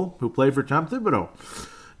Chicago Bull who played for Tom Thibodeau.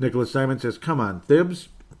 Nicholas Simon says, come on, Thibs.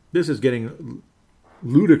 This is getting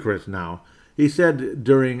ludicrous now. He said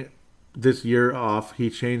during this year off, he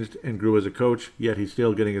changed and grew as a coach, yet he's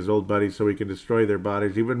still getting his old buddies so he can destroy their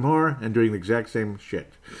bodies even more and doing the exact same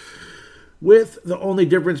shit. With the only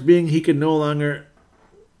difference being he can no longer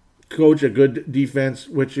coach a good defense,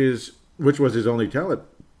 which was his only talent.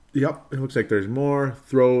 Yep, it looks like there's more.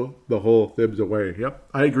 Throw the whole Thibs away. Yep,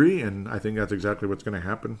 I agree, and I think that's exactly what's going to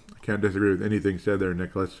happen. I can't disagree with anything said there,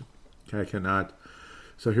 Nicholas. I cannot.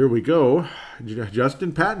 So here we go.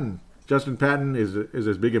 Justin Patton. Justin Patton is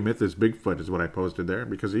as big a myth as Bigfoot is what I posted there,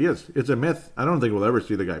 because he is. It's a myth. I don't think we'll ever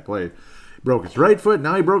see the guy play. Broke his right foot,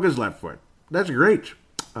 now he broke his left foot. That's great.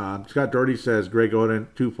 Scott Doherty says, Greg Oden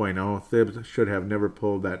 2.0. Thibs should have never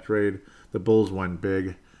pulled that trade. The Bulls won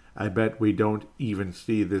big. I bet we don't even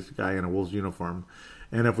see this guy in a Wolves uniform.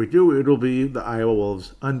 And if we do, it'll be the Iowa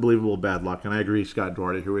Wolves. Unbelievable bad luck. And I agree, Scott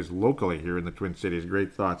Doherty, who is locally here in the Twin Cities.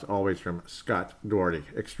 Great thoughts always from Scott Doherty.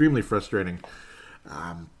 Extremely frustrating.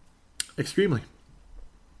 Extremely.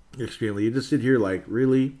 You just sit here like,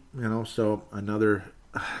 really? So another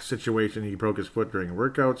situation. He broke his foot during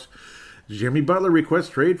workouts. Jimmy Butler requests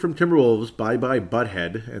trade from Timberwolves. Bye-bye,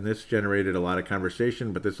 Butthead. And this generated a lot of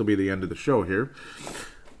conversation, but this will be the end of the show here.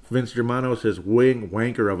 Vince Germano says,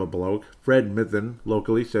 wanker of a bloke. Fred Mithen,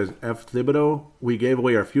 locally, says, F. Thibodeau, we gave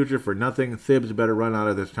away our future for nothing. Thibs better run out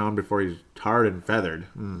of this town before he's tarred and feathered.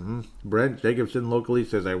 Brent Jacobson, locally,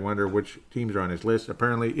 says, I wonder which teams are on his list.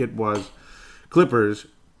 Apparently, it was Clippers,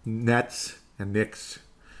 Nets, and Knicks.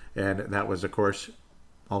 And that was, of course,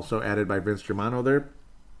 also added by Vince Germano there.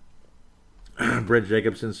 Brent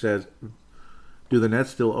Jacobson says, do the Nets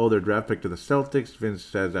still owe their draft pick to the Celtics? Vince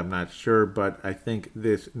says, I'm not sure, but I think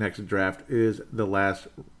this next draft is the last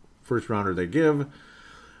first rounder they give.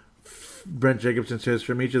 Brent Jacobson says,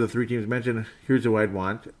 from each of the three teams mentioned, here's who I'd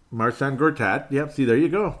want. Marcin Gortat. Yep, see, there you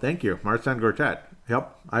go. Thank you. Marcin Gortat.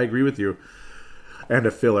 Yep, I agree with you. And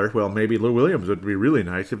a filler. Well, maybe Lou Williams would be really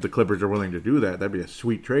nice if the Clippers are willing to do that. That'd be a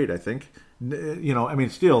sweet trade, I think.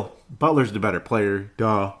 Still, Butler's the better player,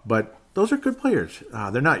 duh, but those are good players.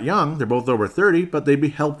 They're not young. They're both over 30, but they'd be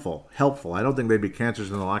helpful. I don't think they'd be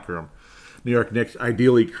cancers in the locker room. New York Knicks,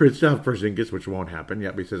 ideally Kristaps Porzingis, which won't happen.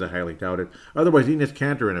 Yep, he says I highly doubt it. Otherwise, Enes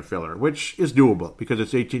Kanter in a filler, which is doable because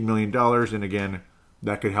it's $18 million. And again,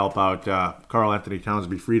 that could help out Karl Anthony Towns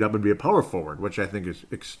be freed up and be a power forward, which I think is an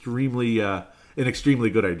extremely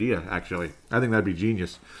good idea, actually. I think that'd be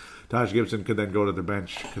genius. Taj Gibson could then go to the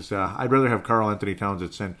bench because I'd rather have Karl Anthony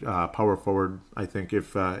Towns at power forward. I think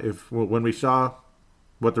if when we saw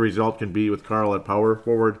what the result can be with Karl at power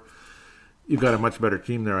forward, you've got a much better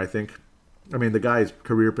team there, I think. I mean, the guy's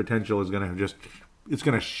career potential is going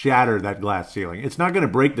to shatter that glass ceiling. It's not going to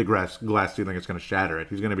break the glass ceiling. It's going to shatter it.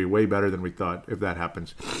 He's going to be way better than we thought if that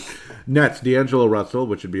happens. Nets, D'Angelo Russell,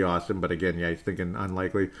 which would be awesome. But again, yeah, he's thinking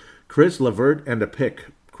unlikely. Chris LeVert and a pick.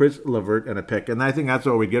 And I think that's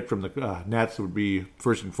what we get from the Nets would be,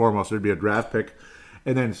 first and foremost, there'd be a draft pick.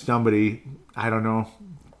 And then somebody, I don't know,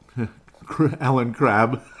 Alan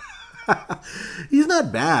Crabb. He's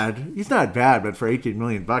not bad, but for $18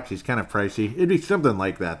 million, he's kind of pricey. It'd be something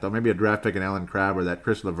like that, though. Maybe a draft pick in Alan Crabb or that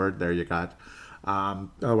Chris LeVert there you got.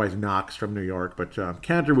 Otherwise, Knox from New York. But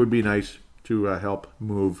Kanter would be nice to help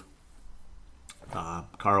move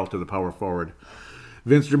Karl to the power forward.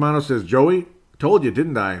 Vince Germano says, Joey, told you,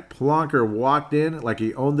 didn't I? Plonker walked in like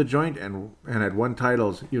he owned the joint and had won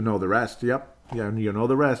titles. You know the rest. Yep. Yeah, you know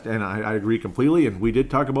the rest. And I agree completely. And we did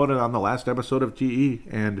talk about it on the last episode of TE.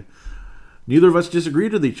 And neither of us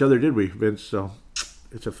disagreed with each other, did we, Vince? So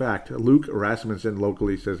it's a fact. Luke Rasmussen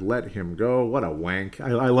locally says, let him go. What a wank.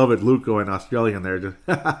 I love it. Luke going Australian there.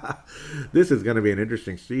 This is going to be an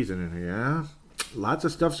interesting season. And yeah, lots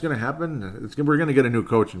of stuff's going to happen. We're going to get a new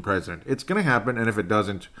coach and president. It's going to happen. And if it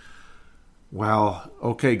doesn't, well,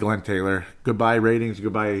 okay, Glenn Taylor. Goodbye ratings,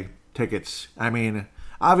 goodbye tickets. I mean,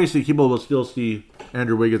 obviously people will still see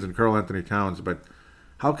Andrew Wiggins and Karl Anthony Towns, but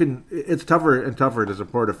How can it's tougher and tougher to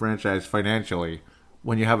support a franchise financially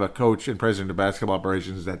when you have a coach and president of basketball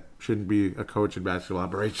operations that shouldn't be a coach in basketball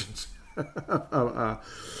operations, a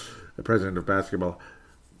president of basketball.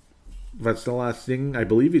 That's the last thing. I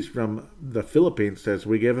believe he's from the Philippines. Says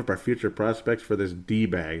we gave up our future prospects for this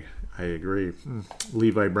D-bag. I agree.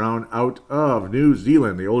 Levi Brown out of New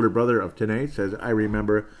Zealand. The older brother of Tene says, I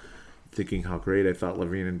remember thinking how great I thought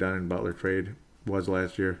Levine and Dunn and Butler trade was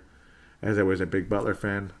last year. As I was a big Butler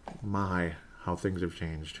fan, my, how things have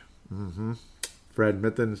changed. Fred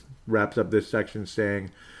Mithens wraps up this section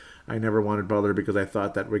saying, I never wanted Butler because I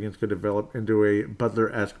thought that Wiggins could develop into a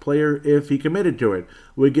Butler-esque player if he committed to it.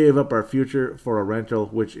 We gave up our future for a rental,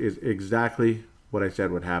 which is exactly what I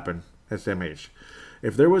said would happen. SMH.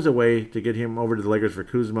 If there was a way to get him over to the Lakers for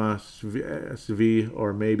Kuzma, Svi,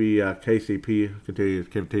 or maybe KCP,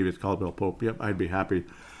 Kentavious Caldwell-Pope, yep, I'd be happy.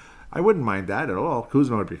 I wouldn't mind that at all.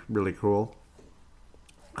 Kuzma would be really cool.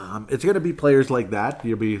 It's going to be players like that.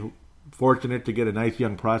 You'll be fortunate to get a nice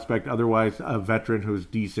young prospect, otherwise a veteran who's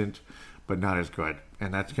decent but not as good.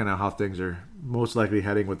 And that's kind of how things are most likely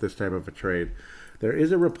heading with this type of a trade. There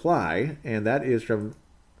is a reply, and that is from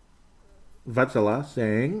Vatsala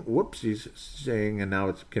saying, whoops, he's saying, and now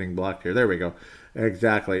it's getting blocked here. There we go.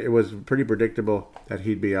 Exactly. It was pretty predictable that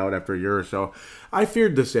he'd be out after a year or so. I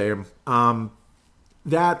feared the same.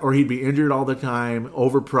 That or he'd be injured all the time,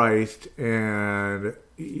 overpriced, and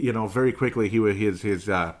very quickly his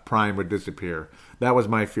prime would disappear. That was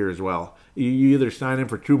my fear as well. You either sign him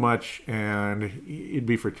for too much and it'd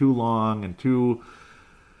be for too long, and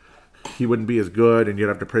he wouldn't be as good, and you'd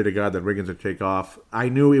have to pray to God that Wiggins would take off. I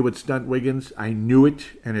knew it would stunt Wiggins. I knew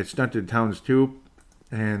it, and it stunted Towns too.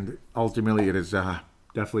 And ultimately, it has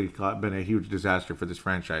definitely been a huge disaster for this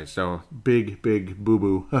franchise. So big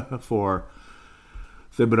boo-boo for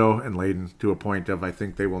Thibodeau and Layden, to a point of I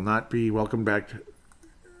think they will not be welcomed back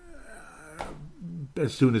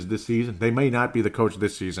as soon as this season. They may not be the coach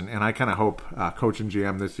this season, and I kind of hope coach and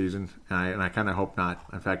GM this season, and I kind of hope not.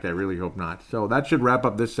 In fact, I really hope not. So that should wrap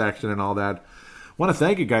up this section and all that. Want to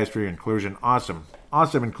thank you guys for your inclusion. Awesome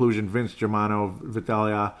inclusion. Vince Germano,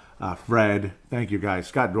 Vitalia, Fred, thank you guys.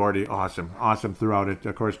 Scott Doherty, awesome throughout it.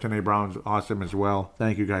 Of course, Tene Brown's awesome as well.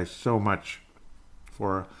 Thank you guys so much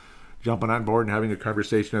for jumping on board and having a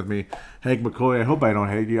conversation with me. Hank McCoy, I hope I don't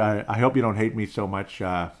hate you. I hope you don't hate me so much.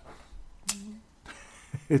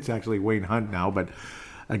 It's actually Wayne Hunt now, but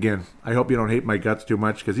again, I hope you don't hate my guts too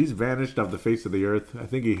much, because he's vanished off the face of the earth. I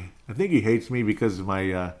think he hates me because of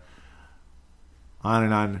my on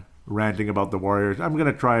and on ranting about the Warriors. I'm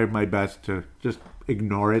going to try my best to just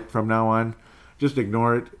ignore it from now on. Just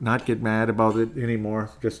ignore it, not get mad about it anymore.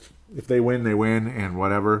 Just, if they win, they win, and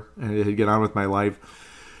whatever. And get on with my life.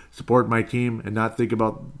 Support my team and not think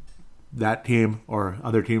about that team or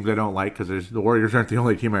other teams I don't like, because the Warriors aren't the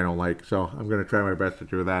only team I don't like. So I'm going to try my best to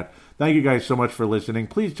do that. Thank you guys so much for listening.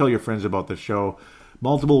 Please tell your friends about the show.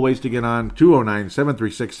 Multiple ways to get on.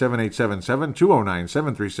 209-736-7877.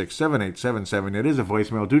 209-736-7877. It is a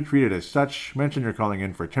voicemail. Do treat it as such. Mention you're calling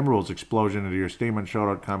in for Timberwolves Explosion into your statement,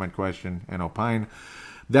 shout-out, comment, question, and opine.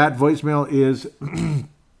 That voicemail is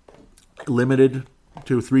limited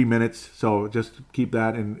to 3 minutes, so just keep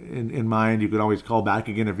that in mind. You can always call back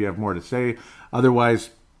again if you have more to say.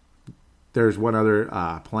 Otherwise, there's one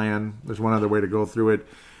other plan. There's one other way to go through it.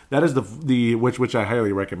 That is the which I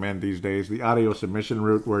highly recommend these days, the audio submission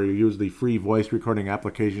route, where you use the free voice recording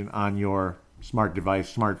application on your smart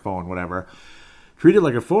device, smartphone, whatever. Treat it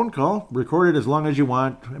like a phone call. Record it as long as you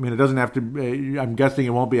want. I mean, it doesn't have to. I'm guessing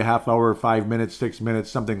it won't be a half hour, 5 minutes, 6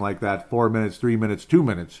 minutes, something like that. 4 minutes, 3 minutes, 2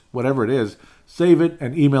 minutes, whatever it is. Save it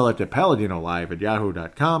and email it to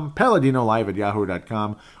paladinolive@yahoo.com.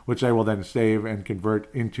 paladinolive@yahoo.com, which I will then save and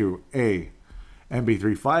convert into a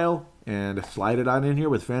MP3 file and slide it on in here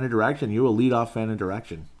with fan interaction. You will lead off fan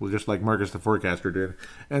interaction, well, just like Marcus the Forecaster did.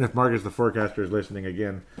 And if Marcus the Forecaster is listening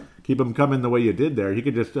again, keep him coming the way you did there. He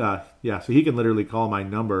could just, so he can literally call my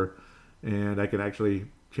number, and I can actually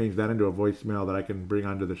change that into a voicemail that I can bring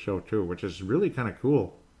onto the show too, which is really kind of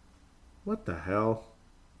cool. What the hell?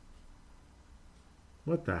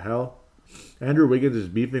 Andrew Wiggins is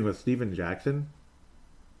beefing with Steven Jackson?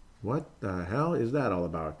 What the hell is that all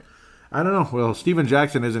about? I don't know. Well, Steven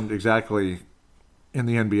Jackson isn't exactly in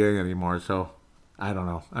the NBA anymore, so I don't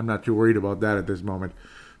know. I'm not too worried about that at this moment.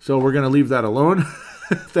 So we're going to leave that alone.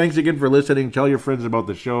 Thanks again for listening. Tell your friends about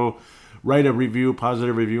the show. Write a review,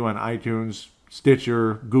 positive review on iTunes,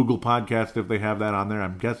 Stitcher, Google Podcast if they have that on there.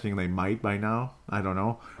 I'm guessing they might by now. I don't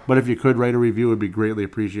know. But if you could write a review, it would be greatly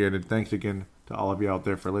appreciated. Thanks again to all of you out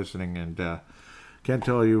there for listening. And can't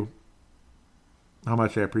tell you how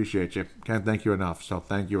much I appreciate you. Can't thank you enough. So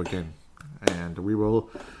thank you again. And we will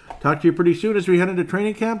talk to you pretty soon as we head into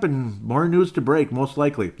training camp and more news to break, most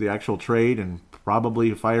likely. The actual trade and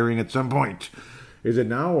probably firing at some point. Is it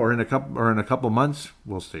now or in a couple months?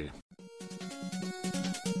 We'll see.